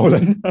never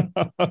stolen.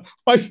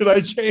 Why should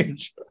I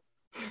change?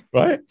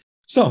 Right?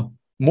 So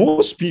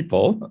most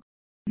people,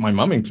 my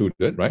mom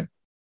included, right?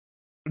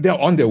 They're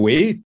on their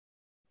way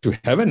to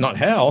heaven, not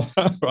hell,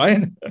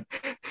 right?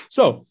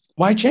 So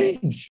why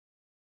change?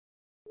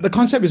 The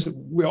concept is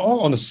we're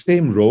all on the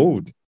same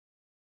road.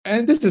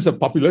 And this is a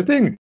popular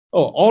thing.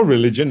 Oh, all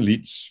religion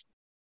leads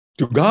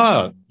to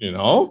God,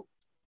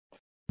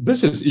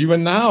 This is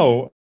even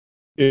now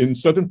in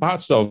certain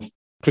parts of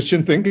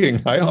Christian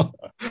thinking, right?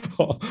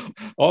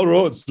 All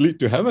roads lead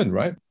to heaven,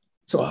 right?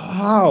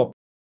 So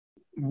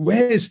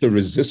where is the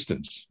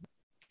resistance?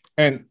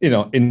 And,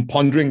 in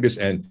pondering this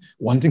and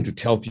wanting to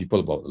tell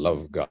people about the love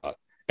of God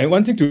and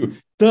wanting to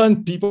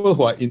turn people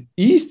who are in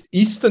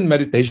Eastern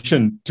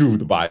meditation to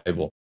the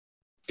Bible,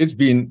 it's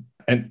been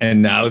an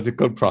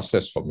analytical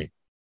process for me.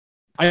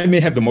 I may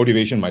have the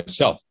motivation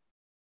myself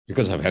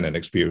because I've had an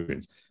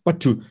experience, but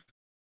to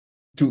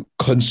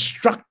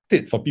construct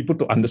it for people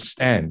to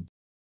understand,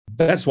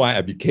 that's why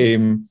I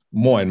became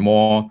more and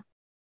more,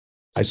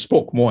 I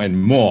spoke more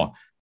and more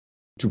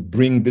to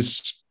bring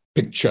this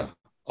picture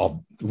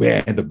of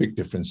where the big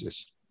difference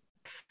is.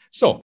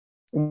 So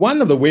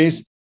one of the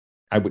ways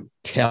I would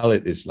tell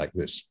it is like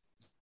this.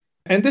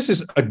 And this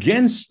is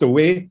against the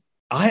way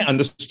I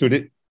understood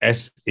it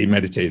as a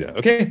meditator,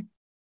 okay?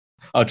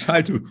 I'll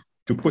try to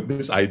put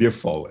this idea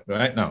forward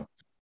right now.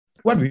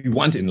 What we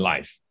want in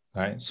life,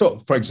 right? So,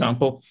 for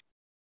example,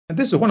 and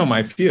this is one of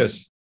my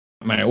fears,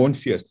 my own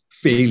fears,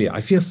 failure.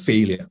 I fear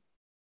failure.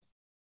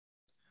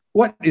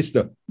 What is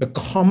the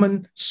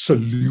common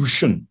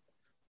solution?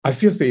 I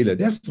fear failure.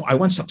 Therefore, I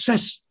want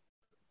success.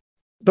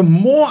 The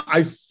more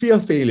I fear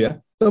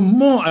failure, the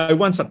more I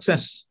want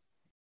success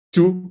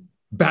to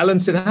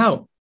balance it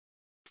out.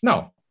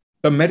 Now,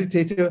 the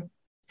meditator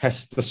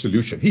has the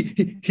solution.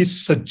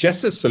 His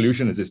suggested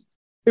solution is this.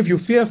 If you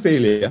fear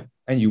failure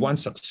and you want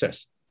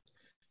success,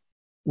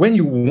 when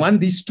you want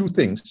these two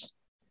things,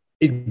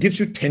 it gives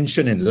you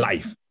tension in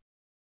life,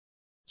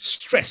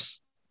 stress.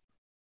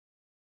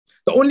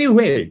 The only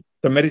way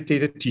the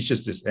meditator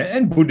teaches this,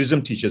 and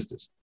Buddhism teaches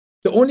this,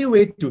 the only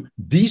way to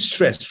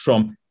de-stress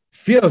from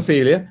fear of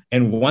failure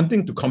and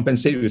wanting to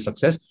compensate with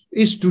success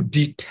is to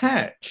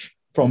detach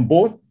from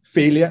both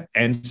failure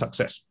and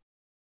success.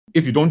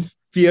 If you don't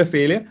fear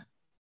failure,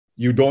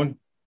 you don't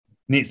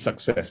need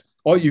success.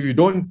 Or if you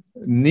don't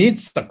need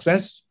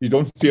success, you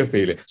don't fear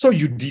failure. So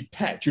you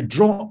detach, you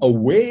draw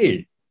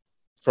away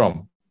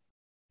from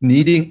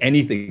needing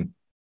anything.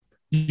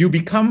 You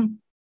become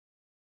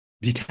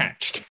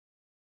detached.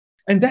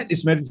 And that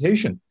is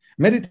meditation.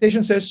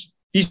 Meditation says,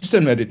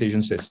 Eastern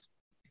meditation says,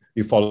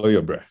 you follow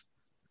your breath.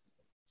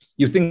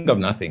 You think of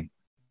nothing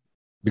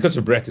because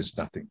the breath is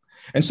nothing.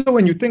 And so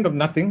when you think of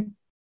nothing,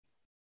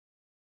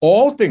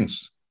 all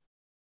things,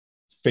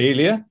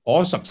 failure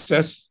or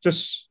success,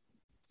 just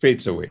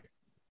fades away.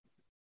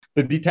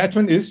 The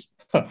detachment is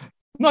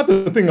not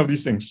to think of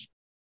these things.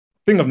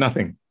 Think of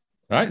nothing,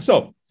 right?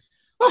 So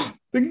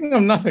thinking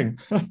of nothing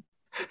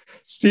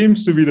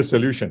seems to be the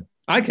solution.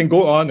 I can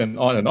go on and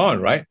on and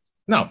on, right?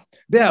 Now,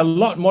 there are a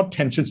lot more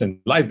tensions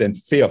in life than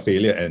fear of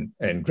failure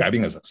and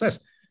grabbing a success.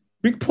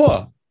 Being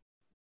poor,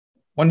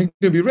 wanting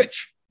to be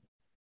rich.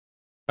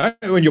 Right?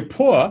 When you're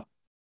poor,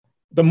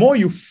 the more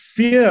you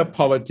fear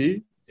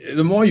poverty,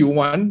 the more you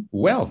want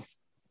wealth.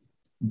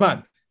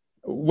 But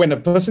when a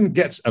person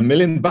gets $1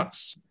 million,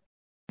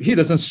 he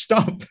doesn't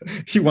stop.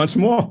 He wants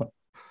more.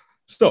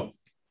 So,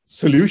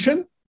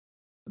 solution,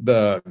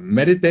 the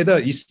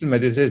meditator, Eastern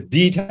meditator says,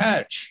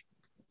 detach.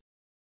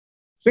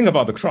 Think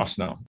about the cross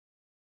now.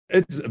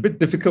 It's a bit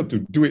difficult to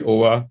do it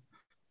over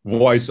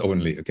voice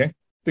only, okay?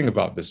 Think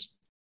about this.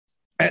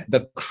 At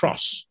the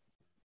cross,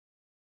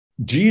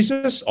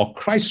 Jesus or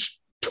Christ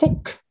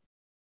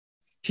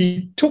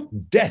he took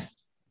death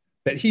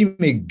that he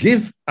may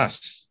give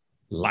us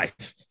life,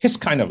 his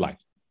kind of life.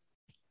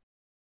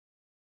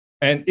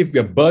 And if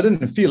we're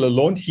burdened and feel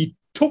alone, he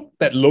took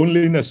that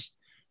loneliness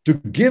to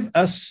give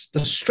us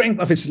the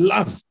strength of his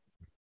love.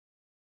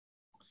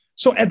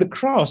 So at the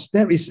cross,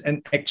 there is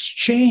an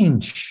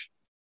exchange.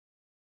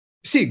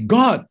 See,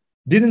 God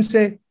didn't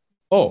say,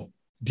 oh,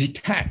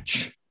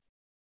 detach.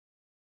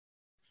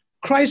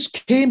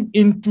 Christ came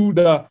into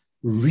the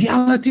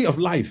reality of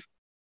life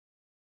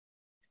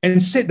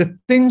and said the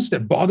things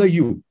that bother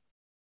you,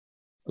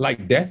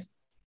 like death,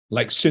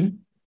 like sin,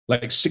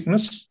 like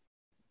sickness,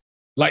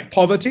 like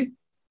poverty,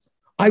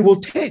 I will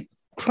take.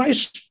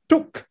 Christ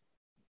took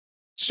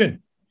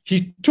sin.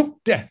 He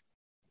took death.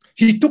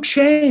 He took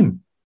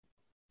shame.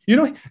 You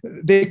know,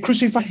 they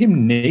crucified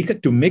him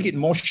naked to make it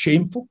more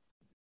shameful.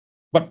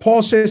 But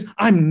Paul says,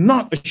 I'm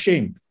not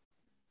ashamed.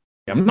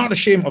 I'm not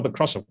ashamed of the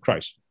cross of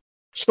Christ.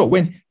 So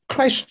when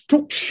Christ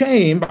took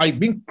shame by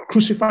being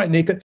crucified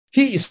naked,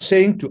 he is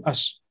saying to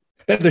us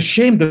that the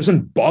shame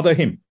doesn't bother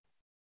him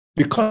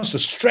because the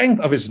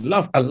strength of his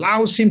love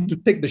allows him to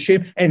take the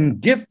shame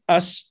and give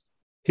us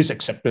his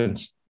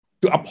acceptance,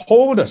 to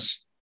uphold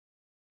us.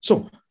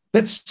 So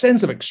That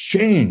sense of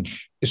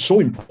exchange is so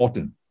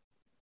important,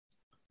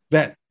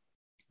 that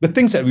the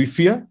things that we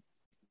fear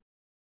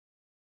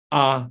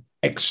are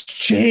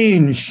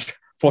exchanged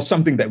for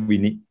something that we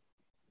need.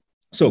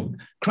 So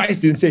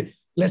Christ didn't say,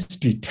 let's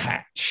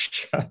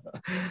detach.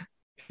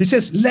 He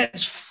says,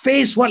 let's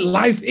face what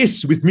life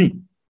is with me.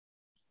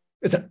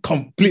 It's a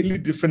completely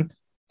different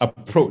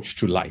approach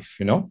to life,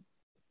 you know?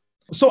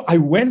 So I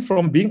went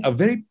from being a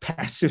very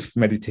passive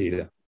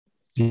meditator,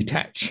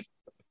 detached.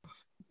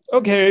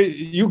 Okay,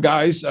 you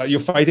guys, you're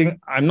fighting.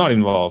 I'm not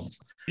involved.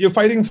 You're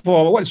fighting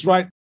for what's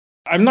right.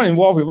 I'm not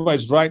involved with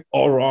what's right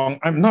or wrong.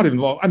 I'm not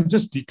involved. I'm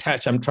just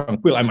detached. I'm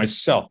tranquil. I'm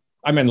myself.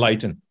 I'm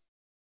enlightened.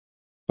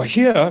 But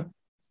here,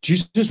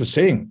 Jesus was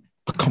saying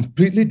a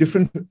completely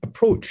different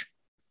approach.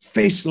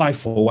 Face life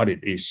for what it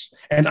is.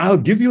 And I'll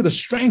give you the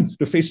strength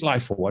to face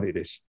life for what it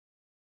is.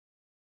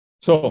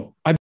 So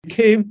I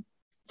became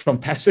from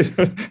passive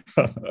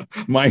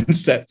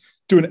mindset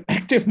to an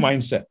active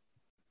mindset.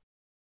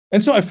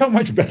 And so I felt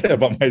much better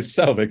about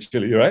myself,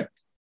 actually, right?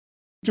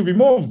 To be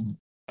more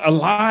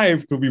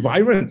alive, to be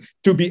vibrant,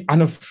 to be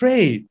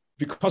unafraid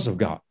because of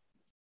God.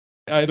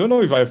 I don't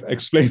know if I've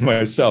explained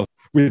myself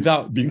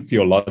without being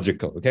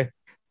theological, okay?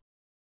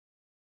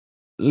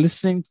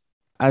 Listening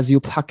as you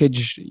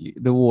package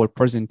the whole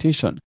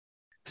presentation.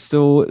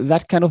 So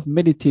that kind of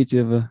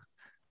meditative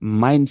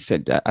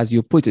mindset, as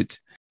you put it,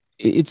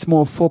 it's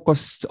more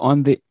focused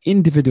on the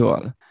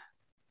individual.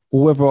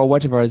 Whoever or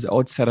whatever is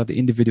outside of the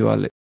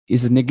individual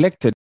is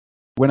neglected.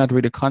 We're not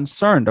really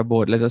concerned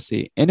about, let us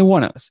say,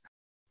 anyone else.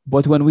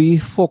 But when we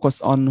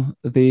focus on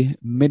the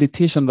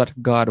meditation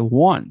that God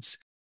wants,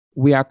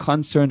 we are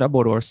concerned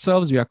about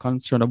ourselves, we are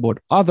concerned about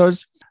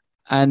others,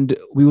 and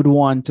we would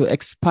want to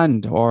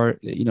expand or,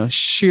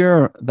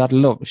 share that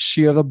love,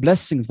 share the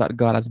blessings that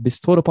God has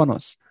bestowed upon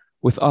us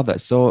with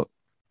others. So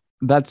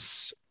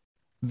that's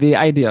the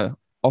idea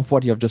of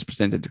what you have just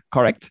presented,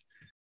 correct?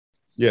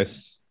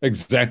 Yes,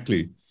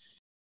 exactly.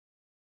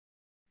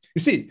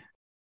 You see,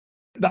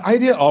 the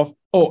idea of,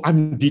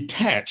 I'm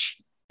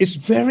detached is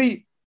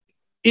very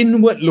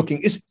inward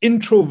looking, it's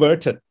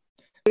introverted.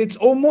 It's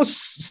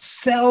almost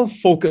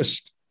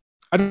self-focused.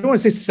 I don't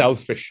want to say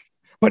selfish,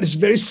 but it's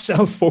very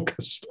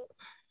self-focused.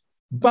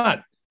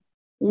 But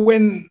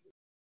when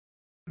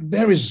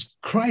there is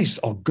Christ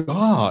or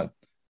God,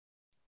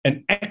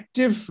 an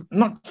active,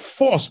 not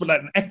force, but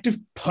an active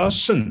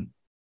person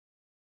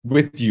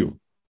with you,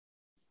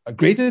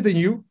 greater than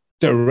you,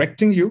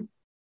 directing you,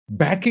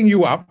 backing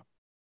you up,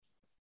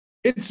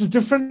 it's a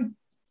different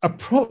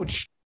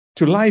approach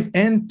to life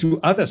and to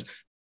others.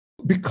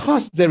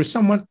 Because there is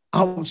someone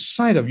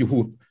outside of you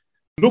who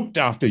looked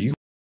after you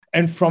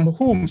and from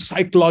whom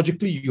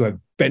psychologically you have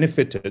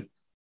benefited,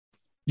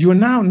 you are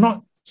now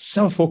not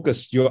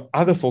self-focused, you're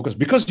other-focused.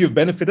 Because you've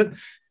benefited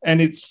and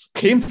it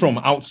came from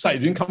outside, it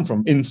didn't come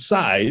from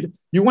inside,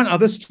 you want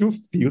others to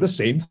feel the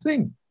same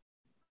thing,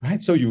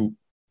 right? So you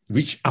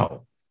reach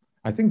out.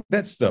 I think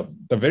that's the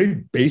very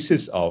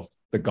basis of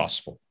the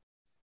gospel.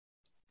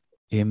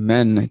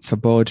 Amen. It's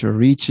about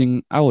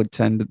reaching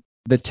out. And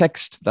the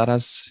text that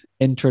has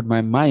entered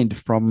my mind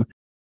from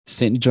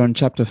St. John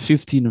chapter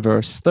 15,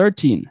 verse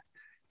 13,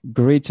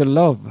 greater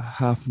love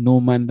hath no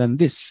man than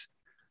this,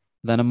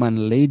 than a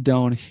man lay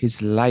down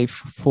his life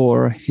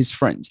for his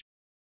friends.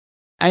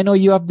 I know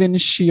you have been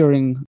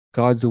sharing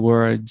God's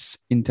words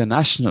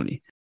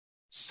internationally.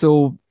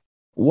 So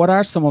what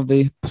are some of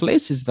the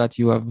places that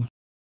you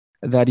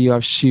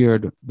have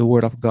shared the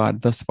word of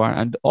God thus far?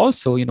 And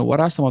also,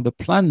 what are some of the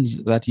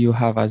plans that you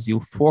have as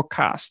you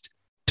forecast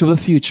to the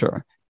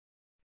future?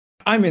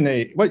 I'm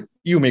in what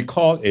you may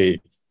call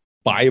a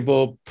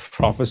Bible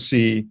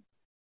prophecy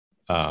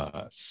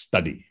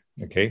study,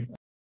 okay?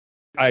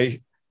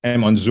 I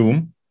am on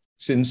Zoom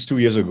since 2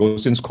 years ago,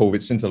 since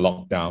COVID, since the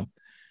lockdown,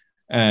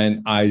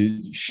 and I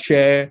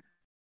share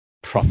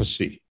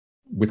prophecy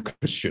with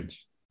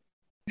Christians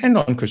and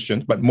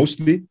non-Christians, but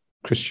mostly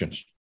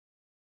Christians.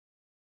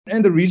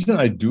 And the reason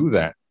I do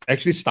that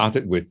actually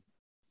started with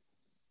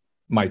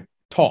my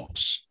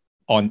talks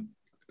on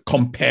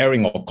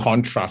comparing or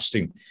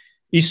contrasting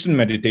Eastern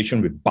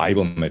meditation with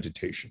Bible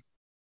meditation,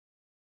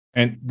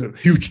 and the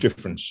huge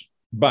difference.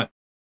 But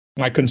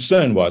my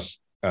concern was,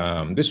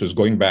 this was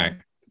going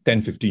back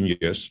 10, 15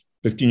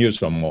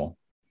 years or more.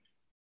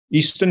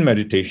 Eastern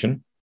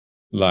meditation,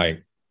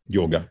 like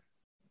yoga,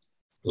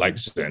 like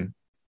Zen,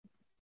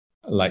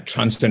 like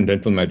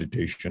transcendental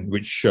meditation,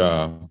 which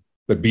the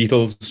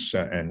Beatles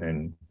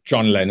and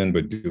John Lennon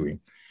were doing,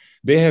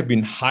 they have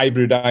been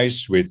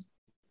hybridized with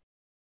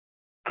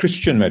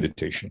Christian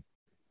meditation,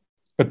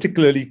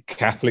 particularly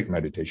Catholic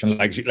meditation,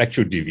 like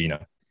Lectio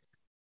Divina.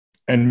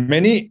 And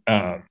many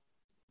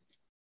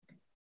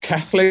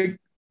Catholic,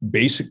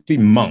 basically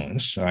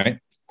monks, right,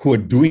 who are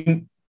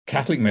doing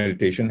Catholic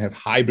meditation have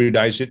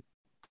hybridized it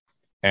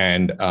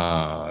and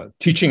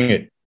teaching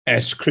it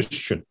as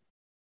Christian.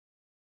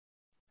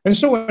 And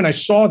so when I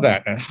saw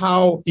that and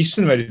how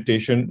Eastern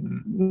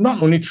meditation,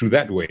 not only through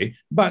that way,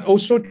 but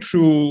also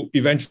through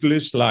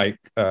evangelists like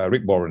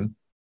Rick Warren,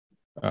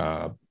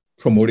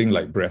 promoting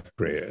like breath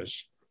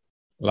prayers,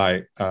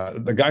 like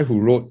the guy who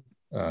wrote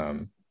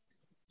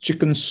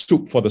Chicken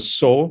Soup for the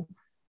Soul,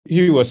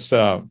 he was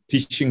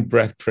teaching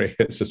breath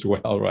prayers as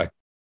well, right?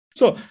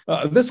 So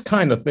this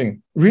kind of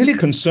thing really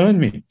concerned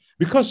me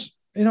because,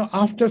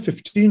 after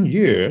 15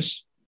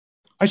 years,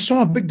 I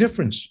saw a big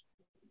difference.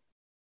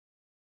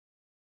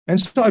 And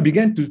so I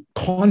began to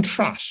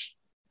contrast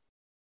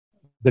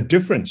the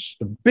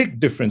big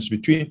difference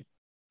between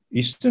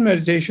Eastern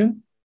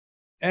meditation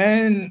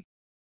and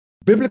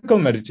biblical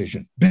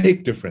meditation.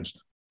 Big difference.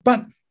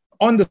 But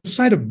on the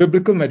side of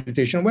biblical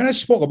meditation, when I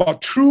spoke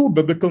about true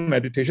biblical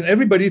meditation,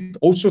 everybody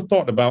also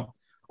thought about,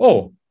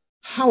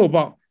 how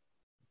about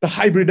the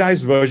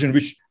hybridized version,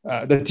 which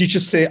the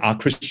teachers say are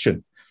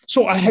Christian.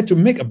 So I had to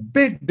make a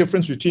big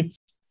difference between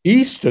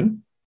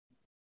Eastern,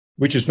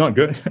 which is not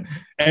good,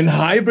 and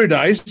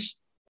hybridized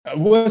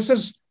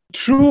versus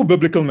true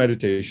biblical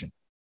meditation.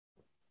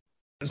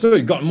 So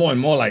it got more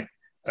and more like,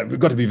 we've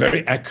got to be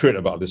very accurate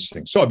about this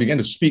thing. So I began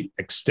to speak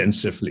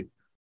extensively.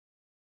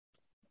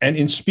 And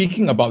in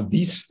speaking about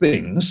these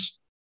things,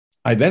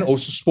 I then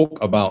also spoke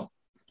about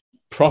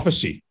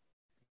prophecy.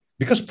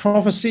 Because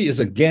prophecy is,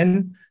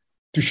 again,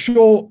 to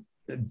show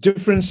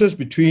differences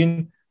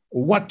between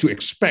what to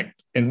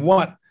expect and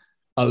what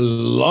a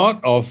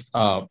lot of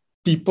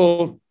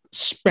people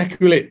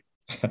speculate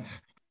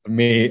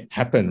may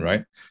happen,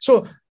 right?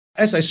 So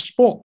as I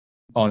spoke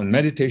on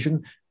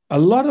meditation, a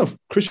lot of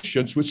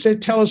Christians would say,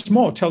 tell us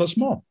more, tell us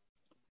more.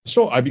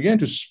 So I began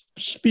to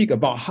speak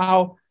about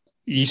how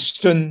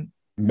Eastern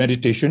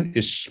meditation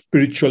is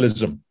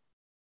spiritualism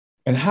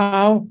and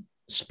how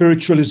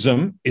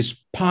spiritualism is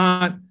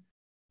part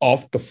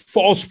of the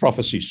false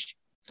prophecies.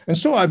 And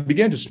so I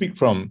began to speak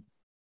from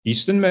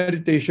Eastern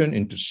meditation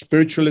into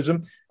spiritualism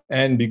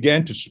and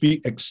began to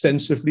speak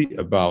extensively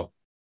about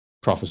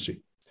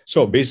prophecy.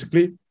 So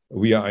basically,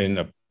 we are in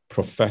a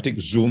prophetic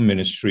Zoom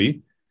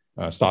ministry,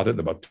 started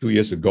about 2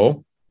 years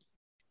ago.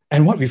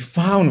 And what we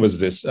found was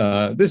this.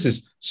 This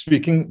is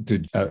speaking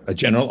to a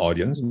general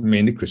audience,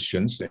 mainly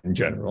Christians in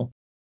general.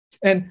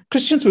 And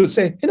Christians would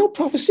say,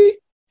 prophecy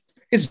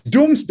is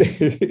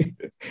doomsday.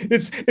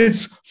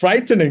 It's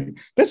frightening.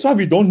 That's why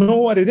we don't know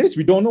what it is.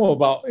 We don't know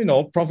about,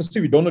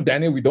 prophecy. We don't know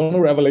Daniel. We don't know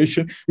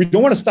Revelation. We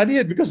don't want to study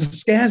it because it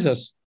scares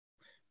us.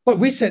 But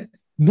we said,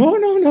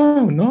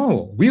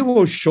 no. We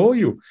will show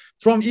you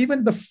from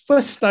even the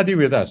first study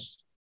with us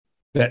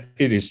that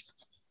it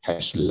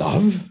has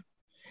love.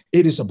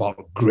 It is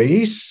about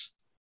grace.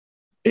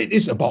 It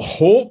is about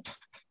hope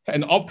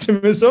and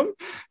optimism.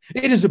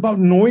 It is about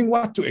knowing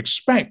what to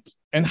expect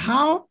and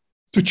how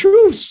to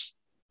choose.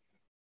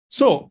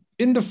 So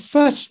in the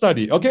first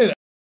study,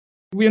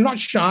 we are not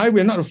shy,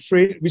 we're not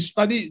afraid. We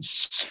study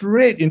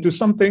straight into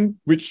something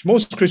which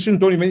most Christians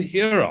don't even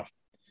hear of.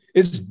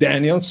 It's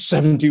Daniel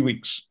 70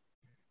 weeks,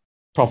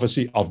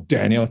 prophecy of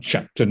Daniel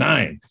chapter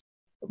 9.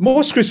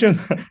 Most Christians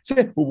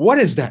say, what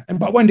is that?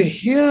 But when they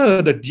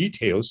hear the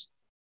details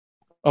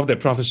of that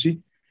prophecy,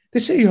 they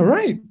say, you're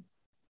right.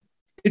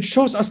 It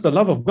shows us the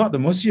love of God, the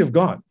mercy of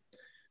God.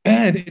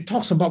 And it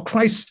talks about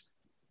Christ's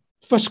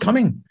first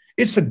coming.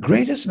 It's the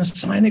greatest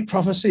messianic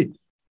prophecy.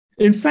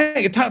 In fact,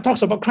 it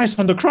talks about Christ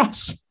on the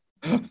cross.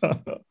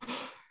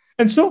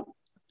 And so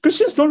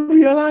Christians don't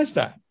realize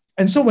that.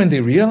 And so when they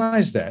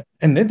realize that,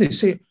 and then they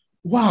say,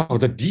 wow,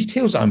 the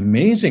details are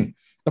amazing.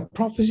 The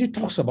prophecy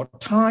talks about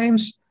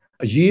times,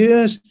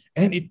 years,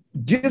 and it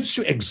gives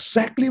you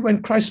exactly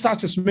when Christ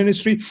starts his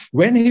ministry,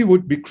 when he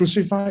would be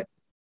crucified.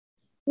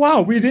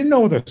 Wow, we didn't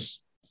know this.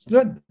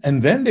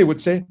 And then they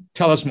would say,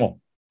 tell us more.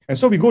 And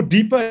so we go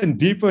deeper and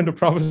deeper into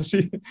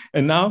prophecy.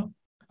 And now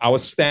our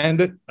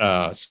standard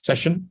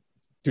session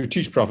to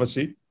teach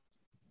prophecy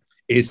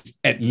is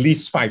at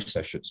least 5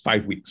 sessions,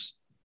 5 weeks.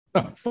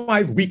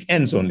 5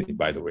 weekends only,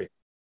 by the way.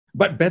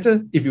 But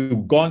better if you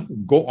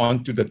go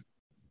on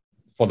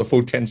for the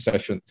full 10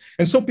 sessions.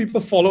 And so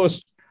people follow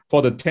us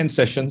for the 10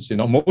 sessions,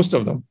 most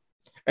of them.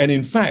 And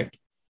in fact,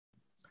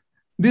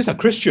 these are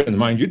Christian,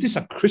 mind you, these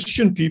are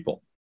Christian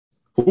people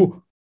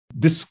who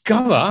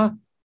discover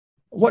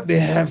what they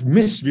have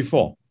missed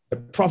before. The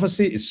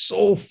prophecy is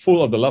so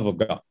full of the love of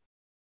God.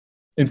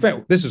 In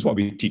fact, this is what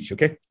we teach,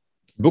 okay?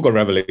 Book of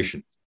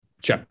Revelation,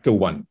 chapter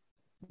 1,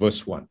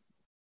 verse 1.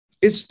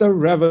 It's the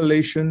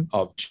revelation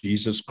of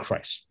Jesus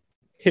Christ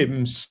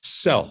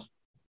himself.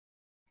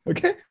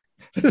 Okay?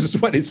 This is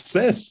what it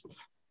says.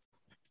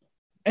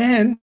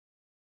 And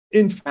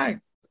in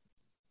fact,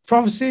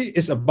 prophecy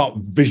is about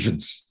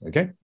visions,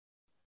 okay?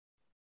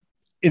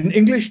 In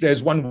English,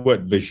 there's one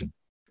word, vision.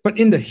 But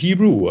in the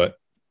Hebrew word,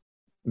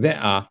 there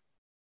are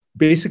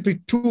basically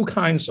 2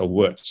 kinds of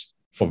words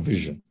for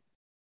vision.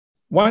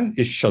 One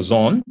is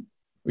shazon,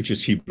 which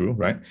is Hebrew,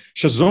 right?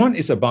 Shazon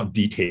is about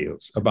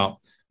details, about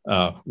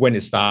when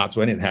it starts,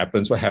 when it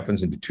happens, what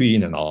happens in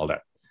between and all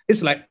that.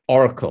 It's like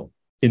oracle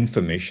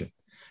information.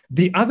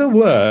 The other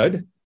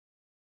word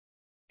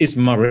is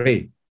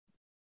mare.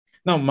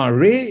 Now,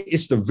 mare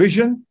is the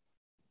vision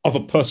of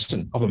a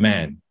person, of a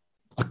man,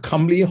 a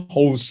comely,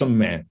 wholesome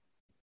man.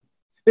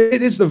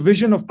 It is the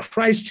vision of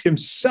Christ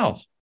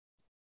himself.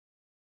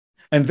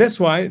 And that's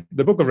why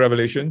the book of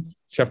Revelation,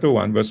 chapter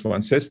 1, verse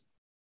 1 says,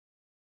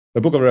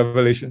 the book of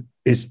Revelation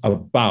is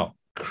about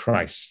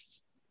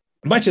Christ.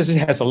 Much as it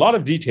has a lot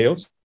of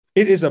details,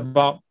 it is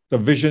about the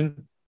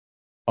vision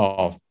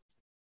of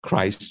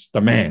Christ,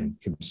 the man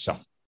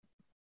himself.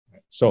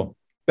 So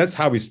that's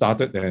how we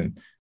started, and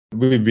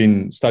we've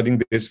been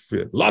studying this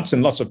for lots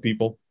and lots of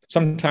people.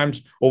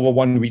 Sometimes over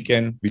one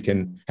weekend, we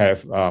can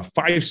have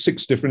 5,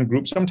 6 different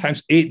groups,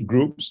 sometimes 8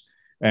 groups,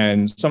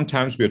 and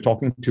sometimes we're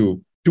talking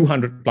to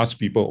 200 plus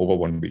people over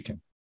one weekend.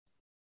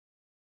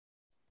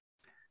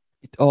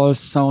 It all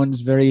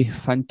sounds very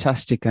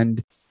fantastic.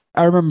 And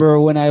I remember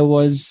when I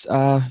was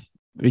a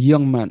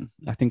young man,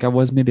 I think I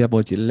was maybe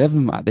about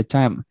 11 at the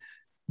time,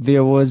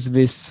 there was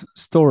this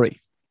story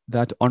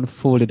that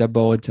unfolded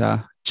about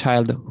a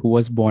child who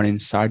was born in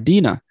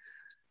Sardinia.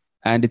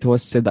 And it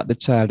was said that the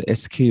child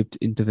escaped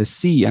into the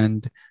sea,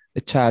 and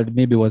the child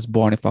maybe was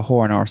born with a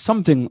horn or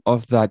something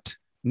of that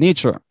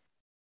nature.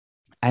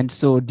 And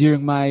so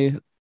during my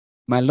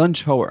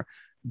lunch hour,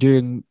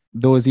 during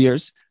those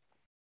years,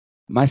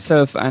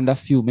 myself and a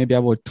few, maybe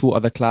about 2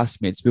 other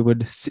classmates, we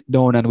would sit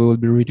down and we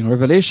would be reading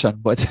Revelation.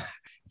 But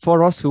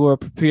for us, we were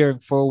preparing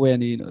for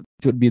when it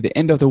would be the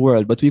end of the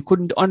world, but we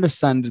couldn't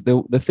understand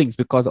the things,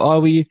 because all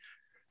we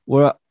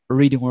were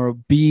reading were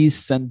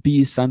beasts, and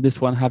this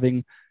one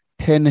having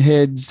 10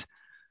 heads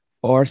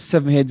or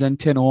 7 heads and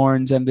 10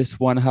 horns, and this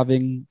one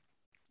having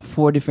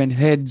 4 different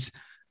heads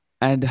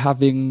and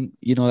having,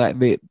 like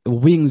the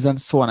wings and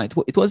so on.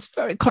 It was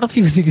very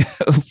confusing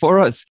for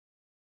us.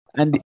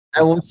 And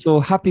I was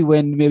so happy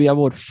when maybe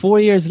about 4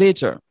 years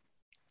later,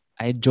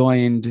 I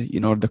joined,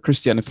 the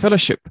Christian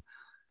Fellowship.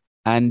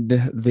 And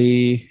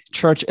the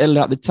church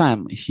elder at the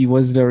time, he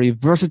was very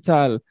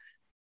versatile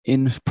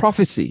in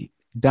prophecy,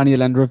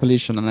 Daniel and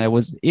Revelation. And I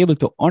was able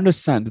to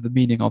understand the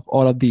meaning of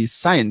all of these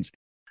signs.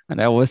 And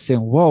I was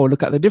saying, whoa,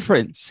 look at the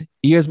difference.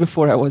 Years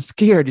before, I was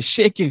scared,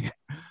 shaking.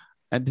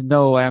 And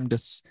now I am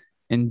just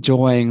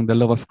enjoying the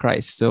love of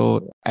Christ.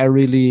 So I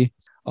really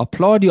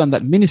applaud you on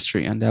that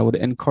ministry. And I would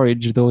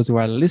encourage those who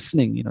are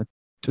listening,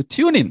 to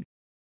tune in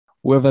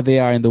wherever they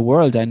are in the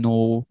world. I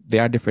know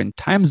there are different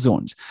time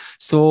zones.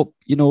 So,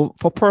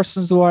 for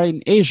persons who are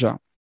in Asia,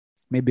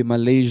 maybe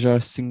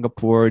Malaysia,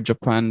 Singapore,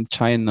 Japan,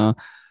 China,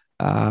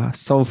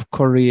 South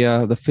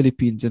Korea, the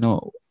Philippines,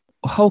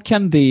 how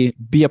can they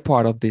be a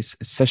part of this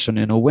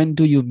session? When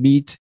do you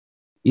meet?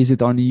 Is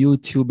it on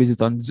YouTube? Is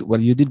it on Zoom?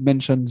 Well, you did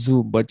mention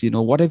Zoom, but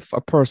what if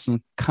a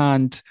person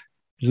can't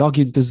log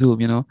into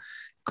Zoom?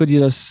 Could you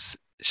just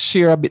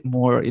share a bit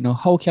more?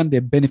 How can they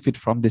benefit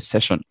from this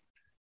session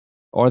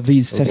or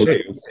these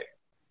sessions?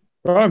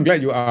 Well, I'm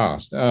glad you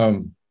asked.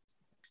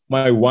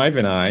 My wife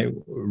and I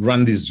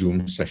run these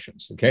Zoom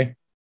sessions, okay?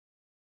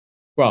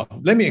 Well,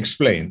 let me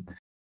explain.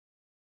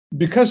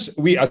 Because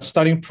we are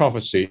studying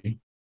prophecy,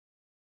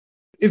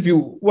 if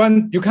you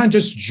want, you can't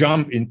just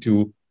jump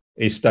into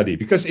a study,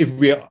 because if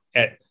we are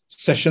at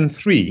session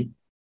 3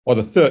 or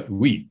the 3rd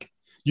week,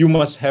 you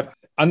must have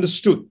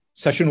understood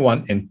session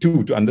 1 and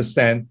 2 to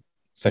understand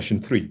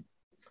session 3.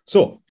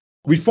 So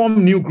we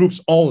form new groups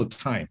all the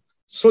time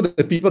so that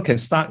the people can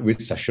start with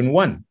session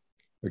 1.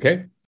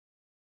 Okay?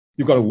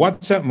 You've got to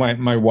WhatsApp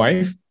my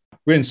wife.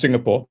 We're in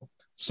Singapore.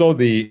 So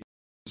the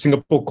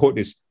Singapore code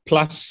is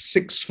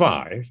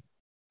 +65.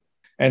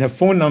 And her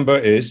phone number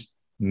is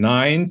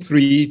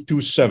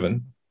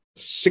 9327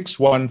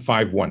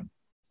 6151.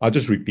 I'll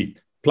just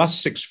repeat.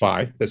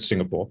 +65, that's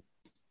Singapore.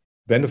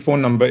 Then the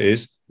phone number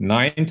is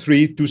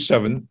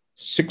 9327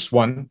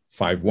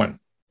 6151.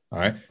 All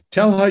right.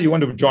 Tell her you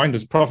want to join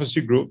this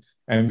prophecy group,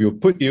 and we'll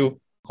put you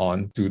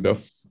on to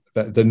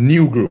the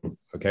new group.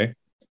 Okay.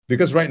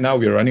 Because right now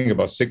we're running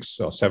about 6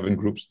 or 7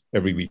 groups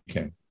every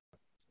weekend.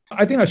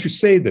 I think I should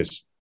say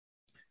this.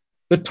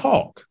 The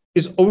talk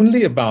is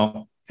only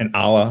about an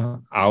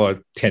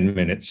hour, 10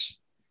 minutes.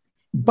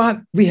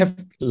 But we have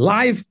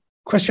live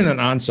question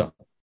and answer.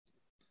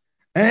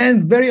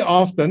 And very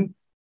often,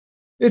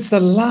 it's the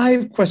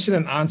live question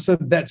and answer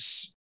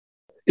that's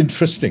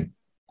interesting.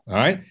 All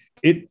right.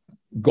 It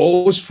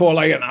goes for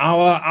like an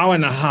hour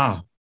and a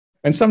half.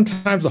 And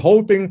sometimes the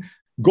whole thing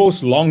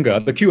goes longer.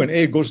 The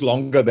Q&A goes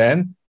longer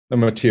than the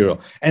material.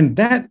 And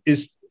that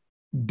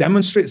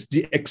demonstrates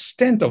the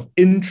extent of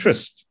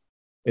interest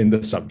in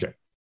the subject.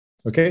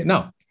 Okay.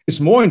 Now, it's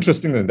more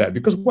interesting than that,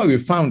 because what we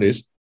found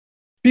is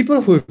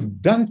people who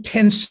have done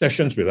 10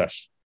 sessions with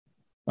us,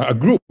 a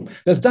group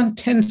that's done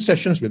 10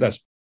 sessions with us,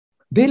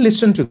 they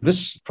listen to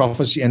this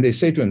prophecy and they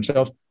say to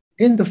themselves,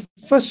 in the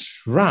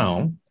first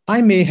round,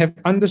 I may have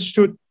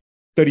understood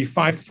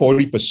 35,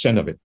 40%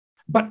 of it,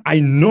 but I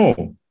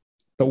know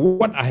that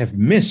what I have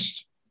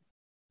missed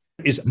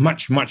is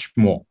much, much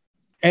more.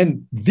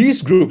 And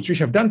these groups, which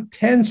have done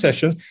 10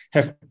 sessions,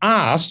 have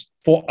asked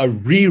for a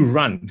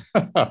rerun,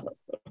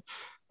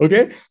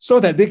 okay, so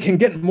that they can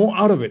get more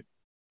out of it.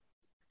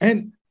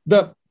 And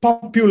the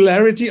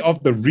popularity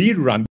of the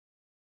rerun,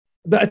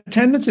 the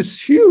attendance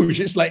is huge.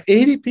 It's like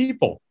 80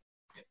 people.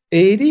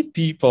 80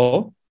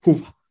 people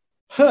who've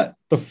heard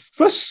the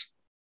first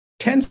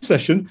 10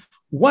 session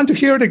want to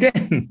hear it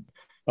again.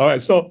 All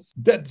right, so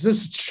that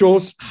just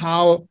shows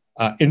how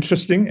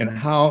interesting and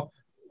how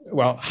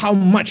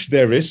much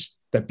there is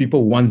that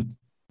people want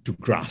to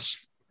grasp.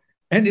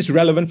 And it's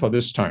relevant for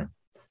this time.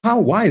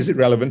 Why is it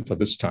relevant for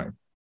this time?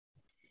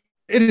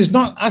 It is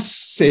not us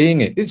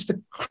saying it. It's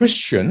the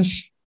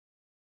Christians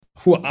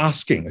who are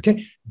asking,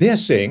 okay? They're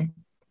saying,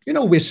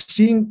 we're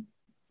seeing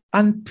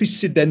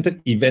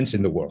unprecedented events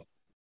in the world.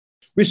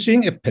 We're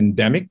seeing a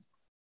pandemic.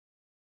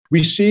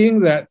 We're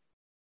seeing that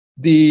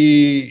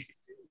the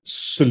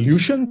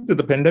solution to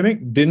the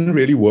pandemic didn't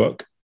really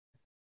work.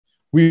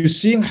 We're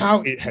seeing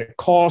how it had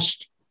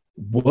caused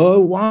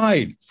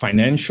worldwide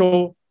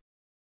financial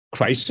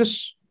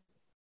crisis.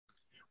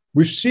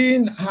 We've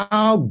seen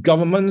how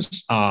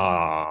governments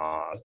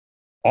are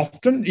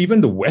often,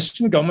 even the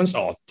Western governments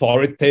are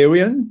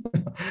authoritarian,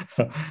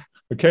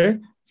 okay,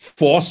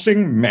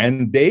 forcing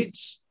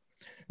mandates.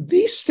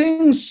 These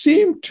things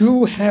seem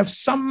to have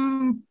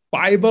some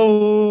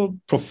Bible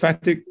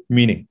prophetic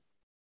meaning.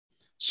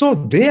 So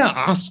they are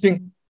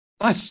asking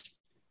us,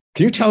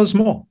 can you tell us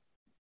more?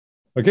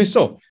 Okay,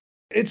 so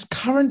it's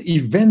current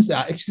events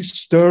that are actually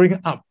stirring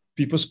up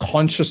people's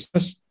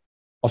consciousness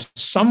of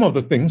some of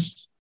the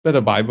things that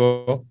the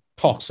Bible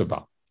talks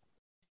about.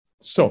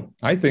 So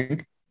I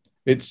think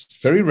it's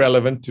very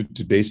relevant to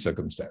today's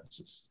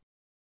circumstances.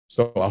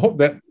 So I hope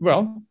that,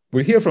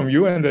 we'll hear from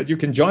you and that you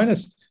can join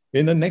us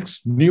in the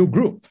next new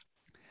group.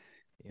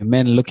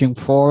 Amen. Looking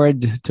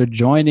forward to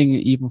joining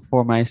even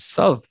for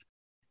myself.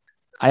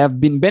 I have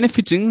been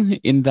benefiting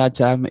in that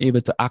I'm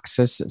able to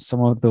access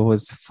some of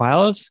those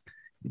files,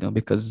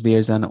 because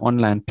there's an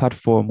online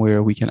platform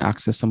where we can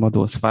access some of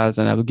those files,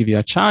 and I will give you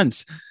a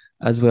chance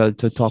as well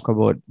to talk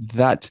about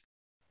that.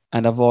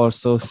 And I've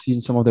also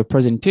seen some of the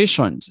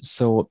presentations,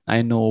 so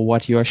I know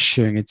what you are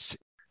sharing. It's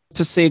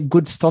to say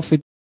good stuff.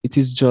 It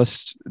is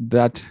just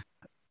that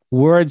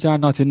words are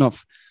not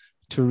enough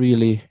to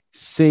really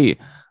say,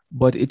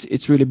 but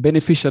it's really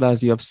beneficial,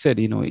 as you have said.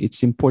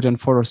 It's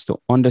important for us to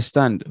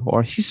understand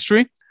our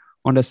history,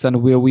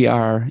 understand where we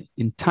are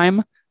in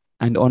time,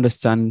 and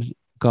understand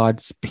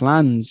God's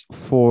plans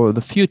for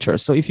the future.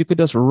 So if you could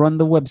just run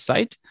the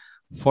website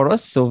for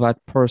us, so that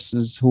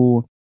persons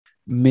who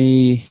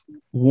may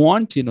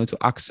want, to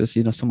access,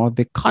 some of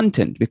the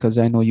content, because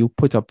I know you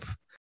put up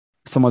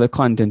some of the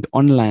content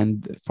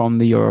online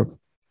from your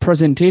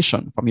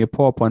presentation, from your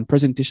PowerPoint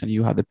presentation,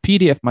 you have the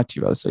PDF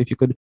material. So if you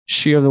could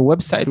share the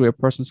website where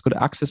persons could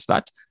access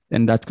that,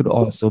 then that could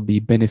also be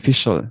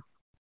beneficial.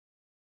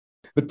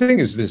 The thing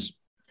is this,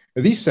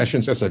 these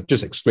sessions, as I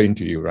just explained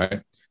to you,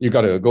 right? You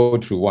got to go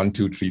through 1,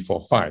 2, 3,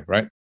 4, 5,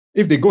 right?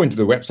 If they go into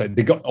the website,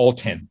 they got all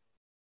 10.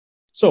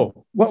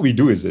 So what we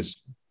do is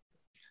this.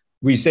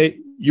 We say,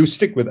 you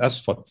stick with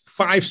us for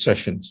 5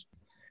 sessions.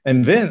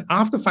 And then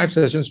after 5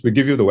 sessions, we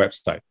give you the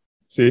website.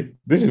 See,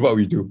 this is what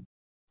we do.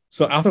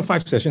 So after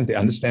 5 sessions, they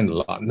understand a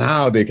lot.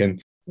 Now they can,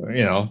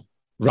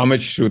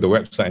 rummage through the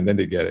website and then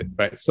they get it,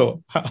 right?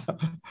 So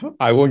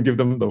I won't give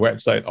them the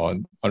website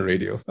on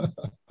radio.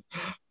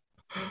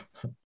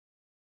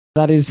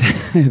 That is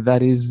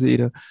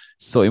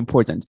so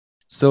important.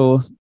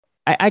 So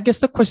I guess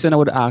the question I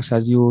would ask,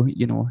 as you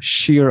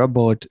share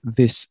about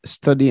this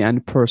study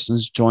and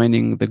persons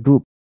joining the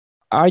group,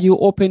 are you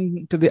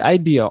open to the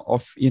idea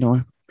of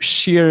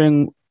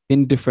sharing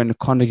in different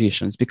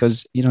congregations?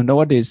 Because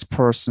nowadays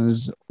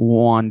persons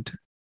want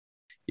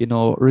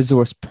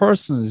resource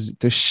persons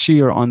to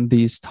share on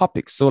these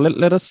topics. So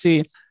let us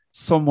say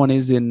someone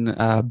is in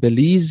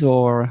Belize,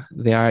 or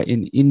they are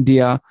in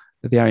India,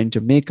 they are in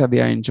Jamaica, they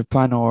are in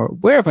Japan, or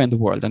wherever in the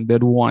world, and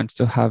they'd want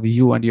to have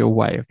you and your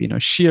wife,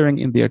 sharing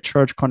in their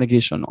church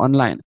congregation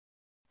online.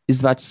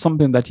 Is that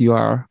something that you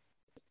are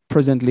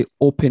presently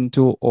open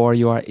to, or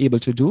you are able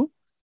to do?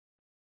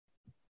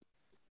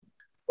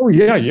 Oh,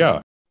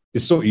 yeah.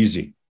 It's so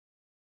easy.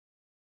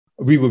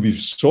 We will be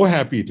so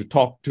happy to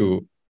talk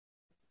to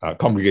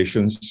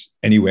congregations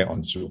anywhere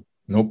on Zoom.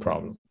 No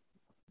problem.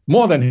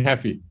 More than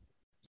happy.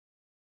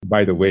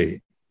 By the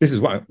way, this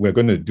is what we're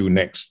going to do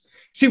next.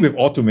 See, we've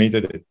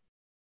automated it.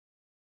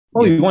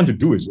 All we want to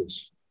do is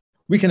this.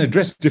 We can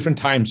address different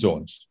time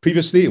zones.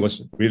 Previously, it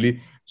was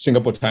really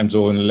Singapore time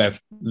zone,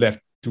 left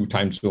 2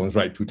 time zones,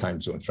 right 2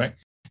 time zones, right?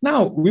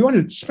 Now, we want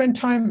to spend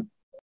time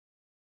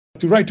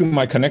to write to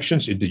my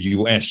connections in the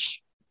US.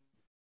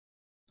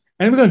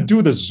 And we're going to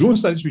do the Zoom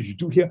studies which you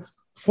do here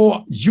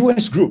for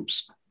US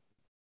groups.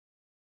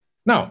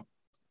 Now,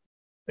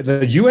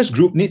 the US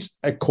group needs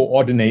a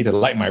coordinator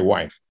like my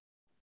wife.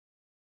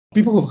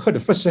 People who've heard the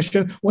first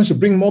session wants to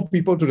bring more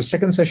people to the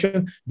second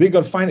session. They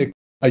got to find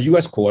a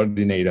US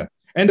coordinator.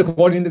 And the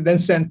coordinator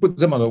then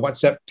puts them on the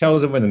WhatsApp,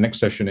 tells them when the next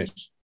session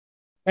is.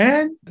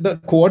 And the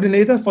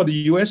coordinator for the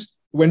US,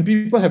 when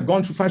people have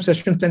gone through 5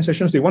 sessions, 10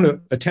 sessions, they want to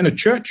attend a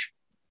church,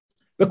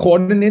 the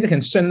coordinator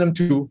can send them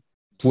to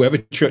whoever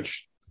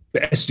church, the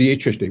SDA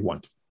church they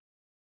want,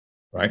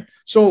 right?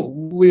 So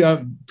we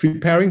are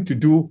preparing to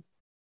do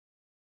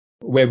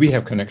where we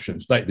have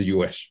connections, like the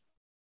US,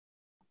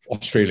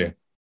 Australia.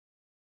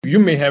 You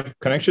may have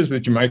connections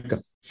with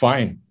Jamaica.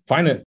 Fine.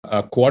 Find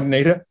a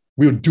coordinator.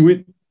 We'll do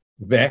it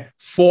there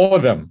for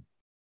them.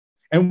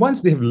 And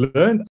once they've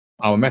learned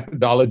our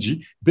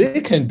methodology,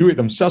 they can do it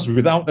themselves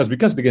without us,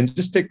 because they can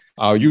just take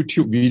our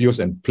YouTube videos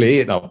and play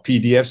it, our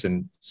PDFs,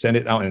 and send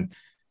it out and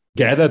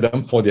gather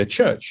them for their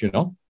church,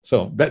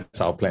 So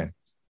that's our plan.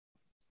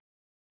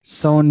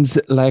 Sounds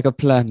like a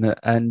plan.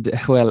 And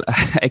well,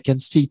 I can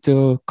speak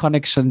to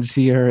connections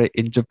here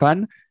in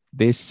Japan.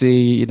 They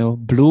say,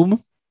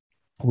 bloom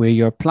where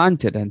you're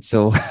planted. And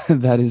so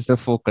that is the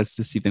focus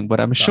this evening. But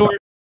I'm sure,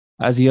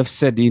 as you have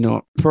said,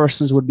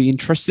 persons would be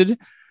interested.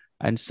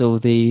 And so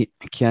they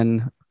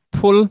can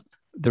pull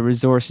the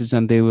resources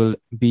and they will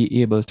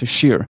be able to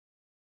share.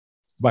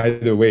 By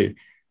the way,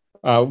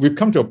 we've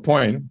come to a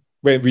point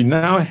where we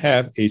now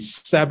have a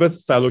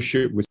Sabbath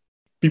fellowship with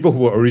people who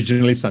were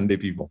originally Sunday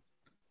people.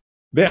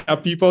 There are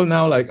people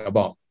now, like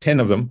about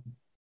 10 of them,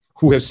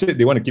 who have said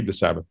they want to keep the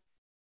Sabbath.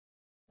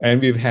 And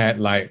we've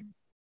had like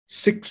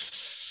 6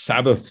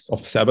 Sabbaths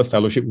of Sabbath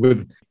fellowship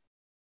with,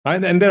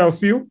 and there are a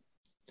few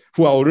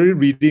who are already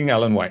reading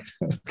Ellen White.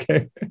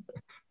 Okay.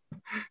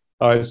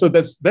 So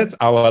that's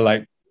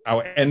our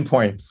end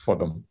point for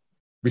them.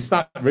 We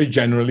start very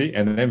generally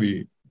and then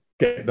we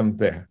get them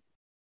there.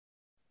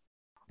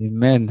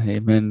 Amen.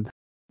 Amen.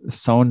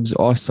 Sounds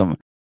awesome.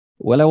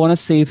 Well, I want to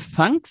say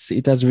thanks.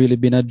 It has really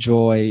been a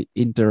joy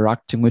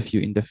interacting with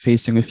you,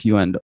 interfacing with you,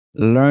 and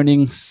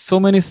learning so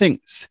many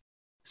things.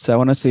 So I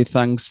want to say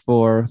thanks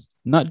for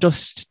not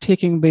just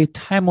taking the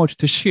time out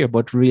to share,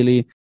 but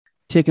really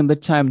taking the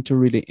time to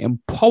really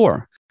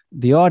empower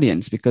the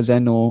audience, because I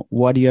know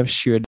what you have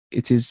shared,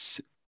 it is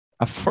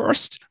a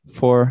first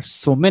for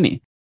so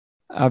many.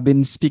 I've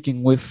been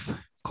speaking with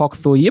Kok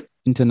Tho Yip,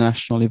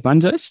 international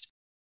evangelist,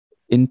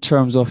 in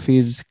terms of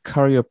his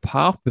career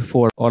path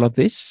before all of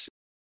this.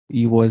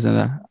 He was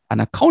an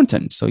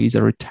accountant, so he's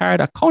a retired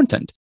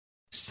accountant.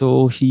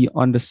 So he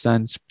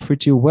understands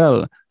pretty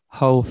well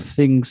how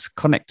things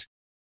connect.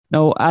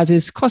 Now, as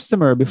his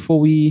customer, before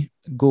we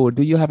go,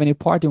 do you have any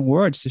parting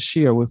words to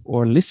share with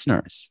our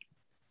listeners?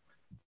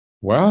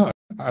 Well,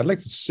 I'd like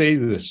to say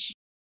this.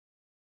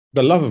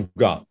 The love of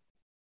God,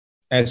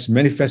 as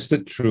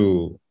manifested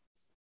through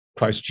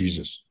Christ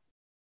Jesus,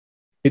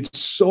 it's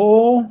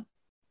so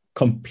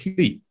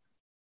complete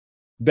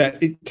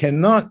that it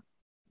cannot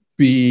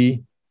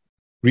be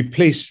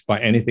replaced by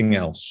anything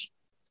else.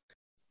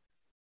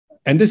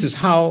 And this is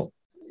how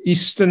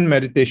Eastern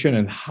meditation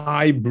and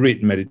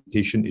hybrid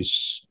meditation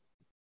is.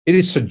 It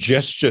is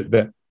suggested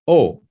that,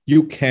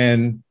 you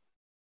can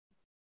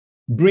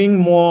bring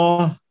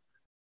more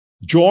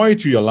joy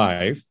to your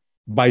life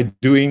by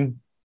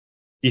doing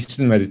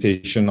Eastern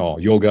meditation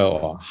or yoga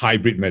or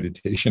hybrid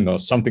meditation or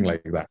something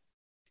like that.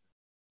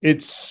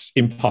 It's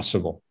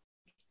impossible.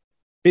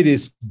 It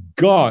is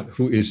God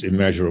who is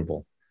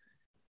immeasurable.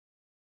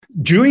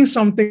 Doing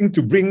something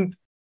to bring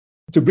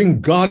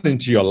God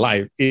into your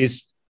life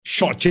is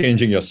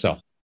shortchanging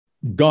yourself.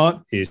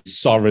 God is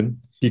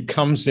sovereign. He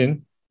comes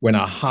in when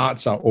our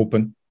hearts are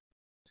open.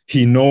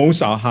 He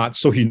knows our hearts,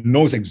 so he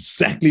knows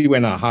exactly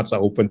when our hearts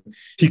are open.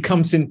 He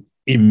comes in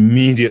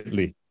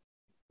immediately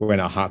when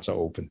our hearts are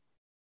open.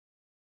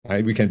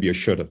 Right? We can be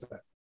assured of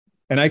that.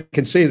 And I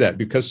can say that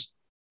because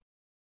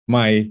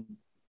my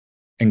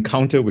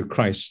encounter with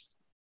Christ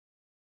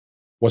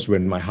was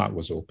when my heart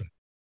was open.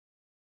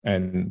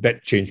 And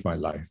that changed my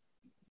life.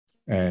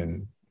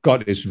 And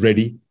God is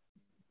ready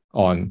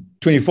on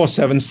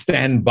 24/7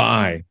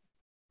 standby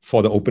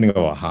for the opening of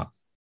our heart.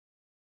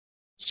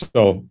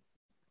 So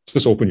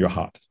just open your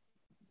heart.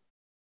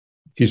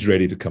 He's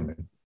ready to come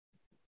in.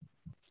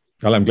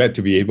 Well, I'm glad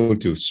to be able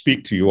to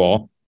speak to you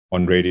all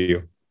on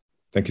radio.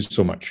 Thank you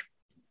so much.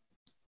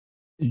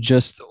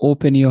 Just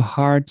open your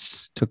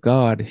hearts to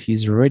God.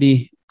 He's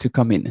ready to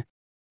come in.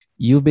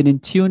 You've been in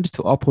tuned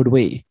to Upward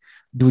Way.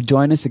 Do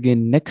join us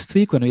again next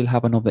week when we'll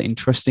have another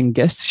interesting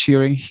guest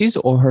sharing his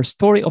or her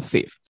story of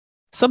faith.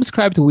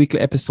 Subscribe to weekly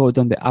episodes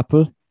on the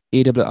Apple,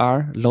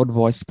 AWR, Loud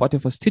Voice,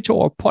 Spotify, Stitcher,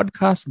 or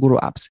Podcast Guru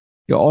apps.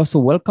 You're also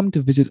welcome to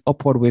visit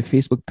Upward Way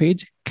Facebook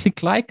page,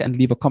 click like, and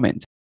leave a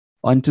comment.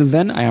 Until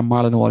then, I am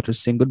Marlon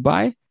Walters saying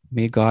goodbye.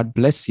 May God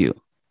bless you.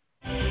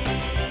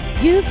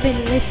 You've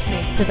been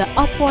listening to the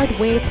Upward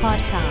Way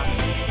podcast,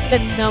 the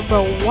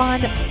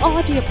 #1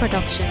 audio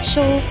production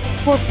show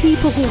for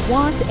people who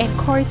want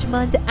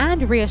encouragement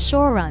and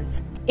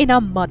reassurance in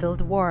a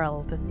muddled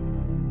world.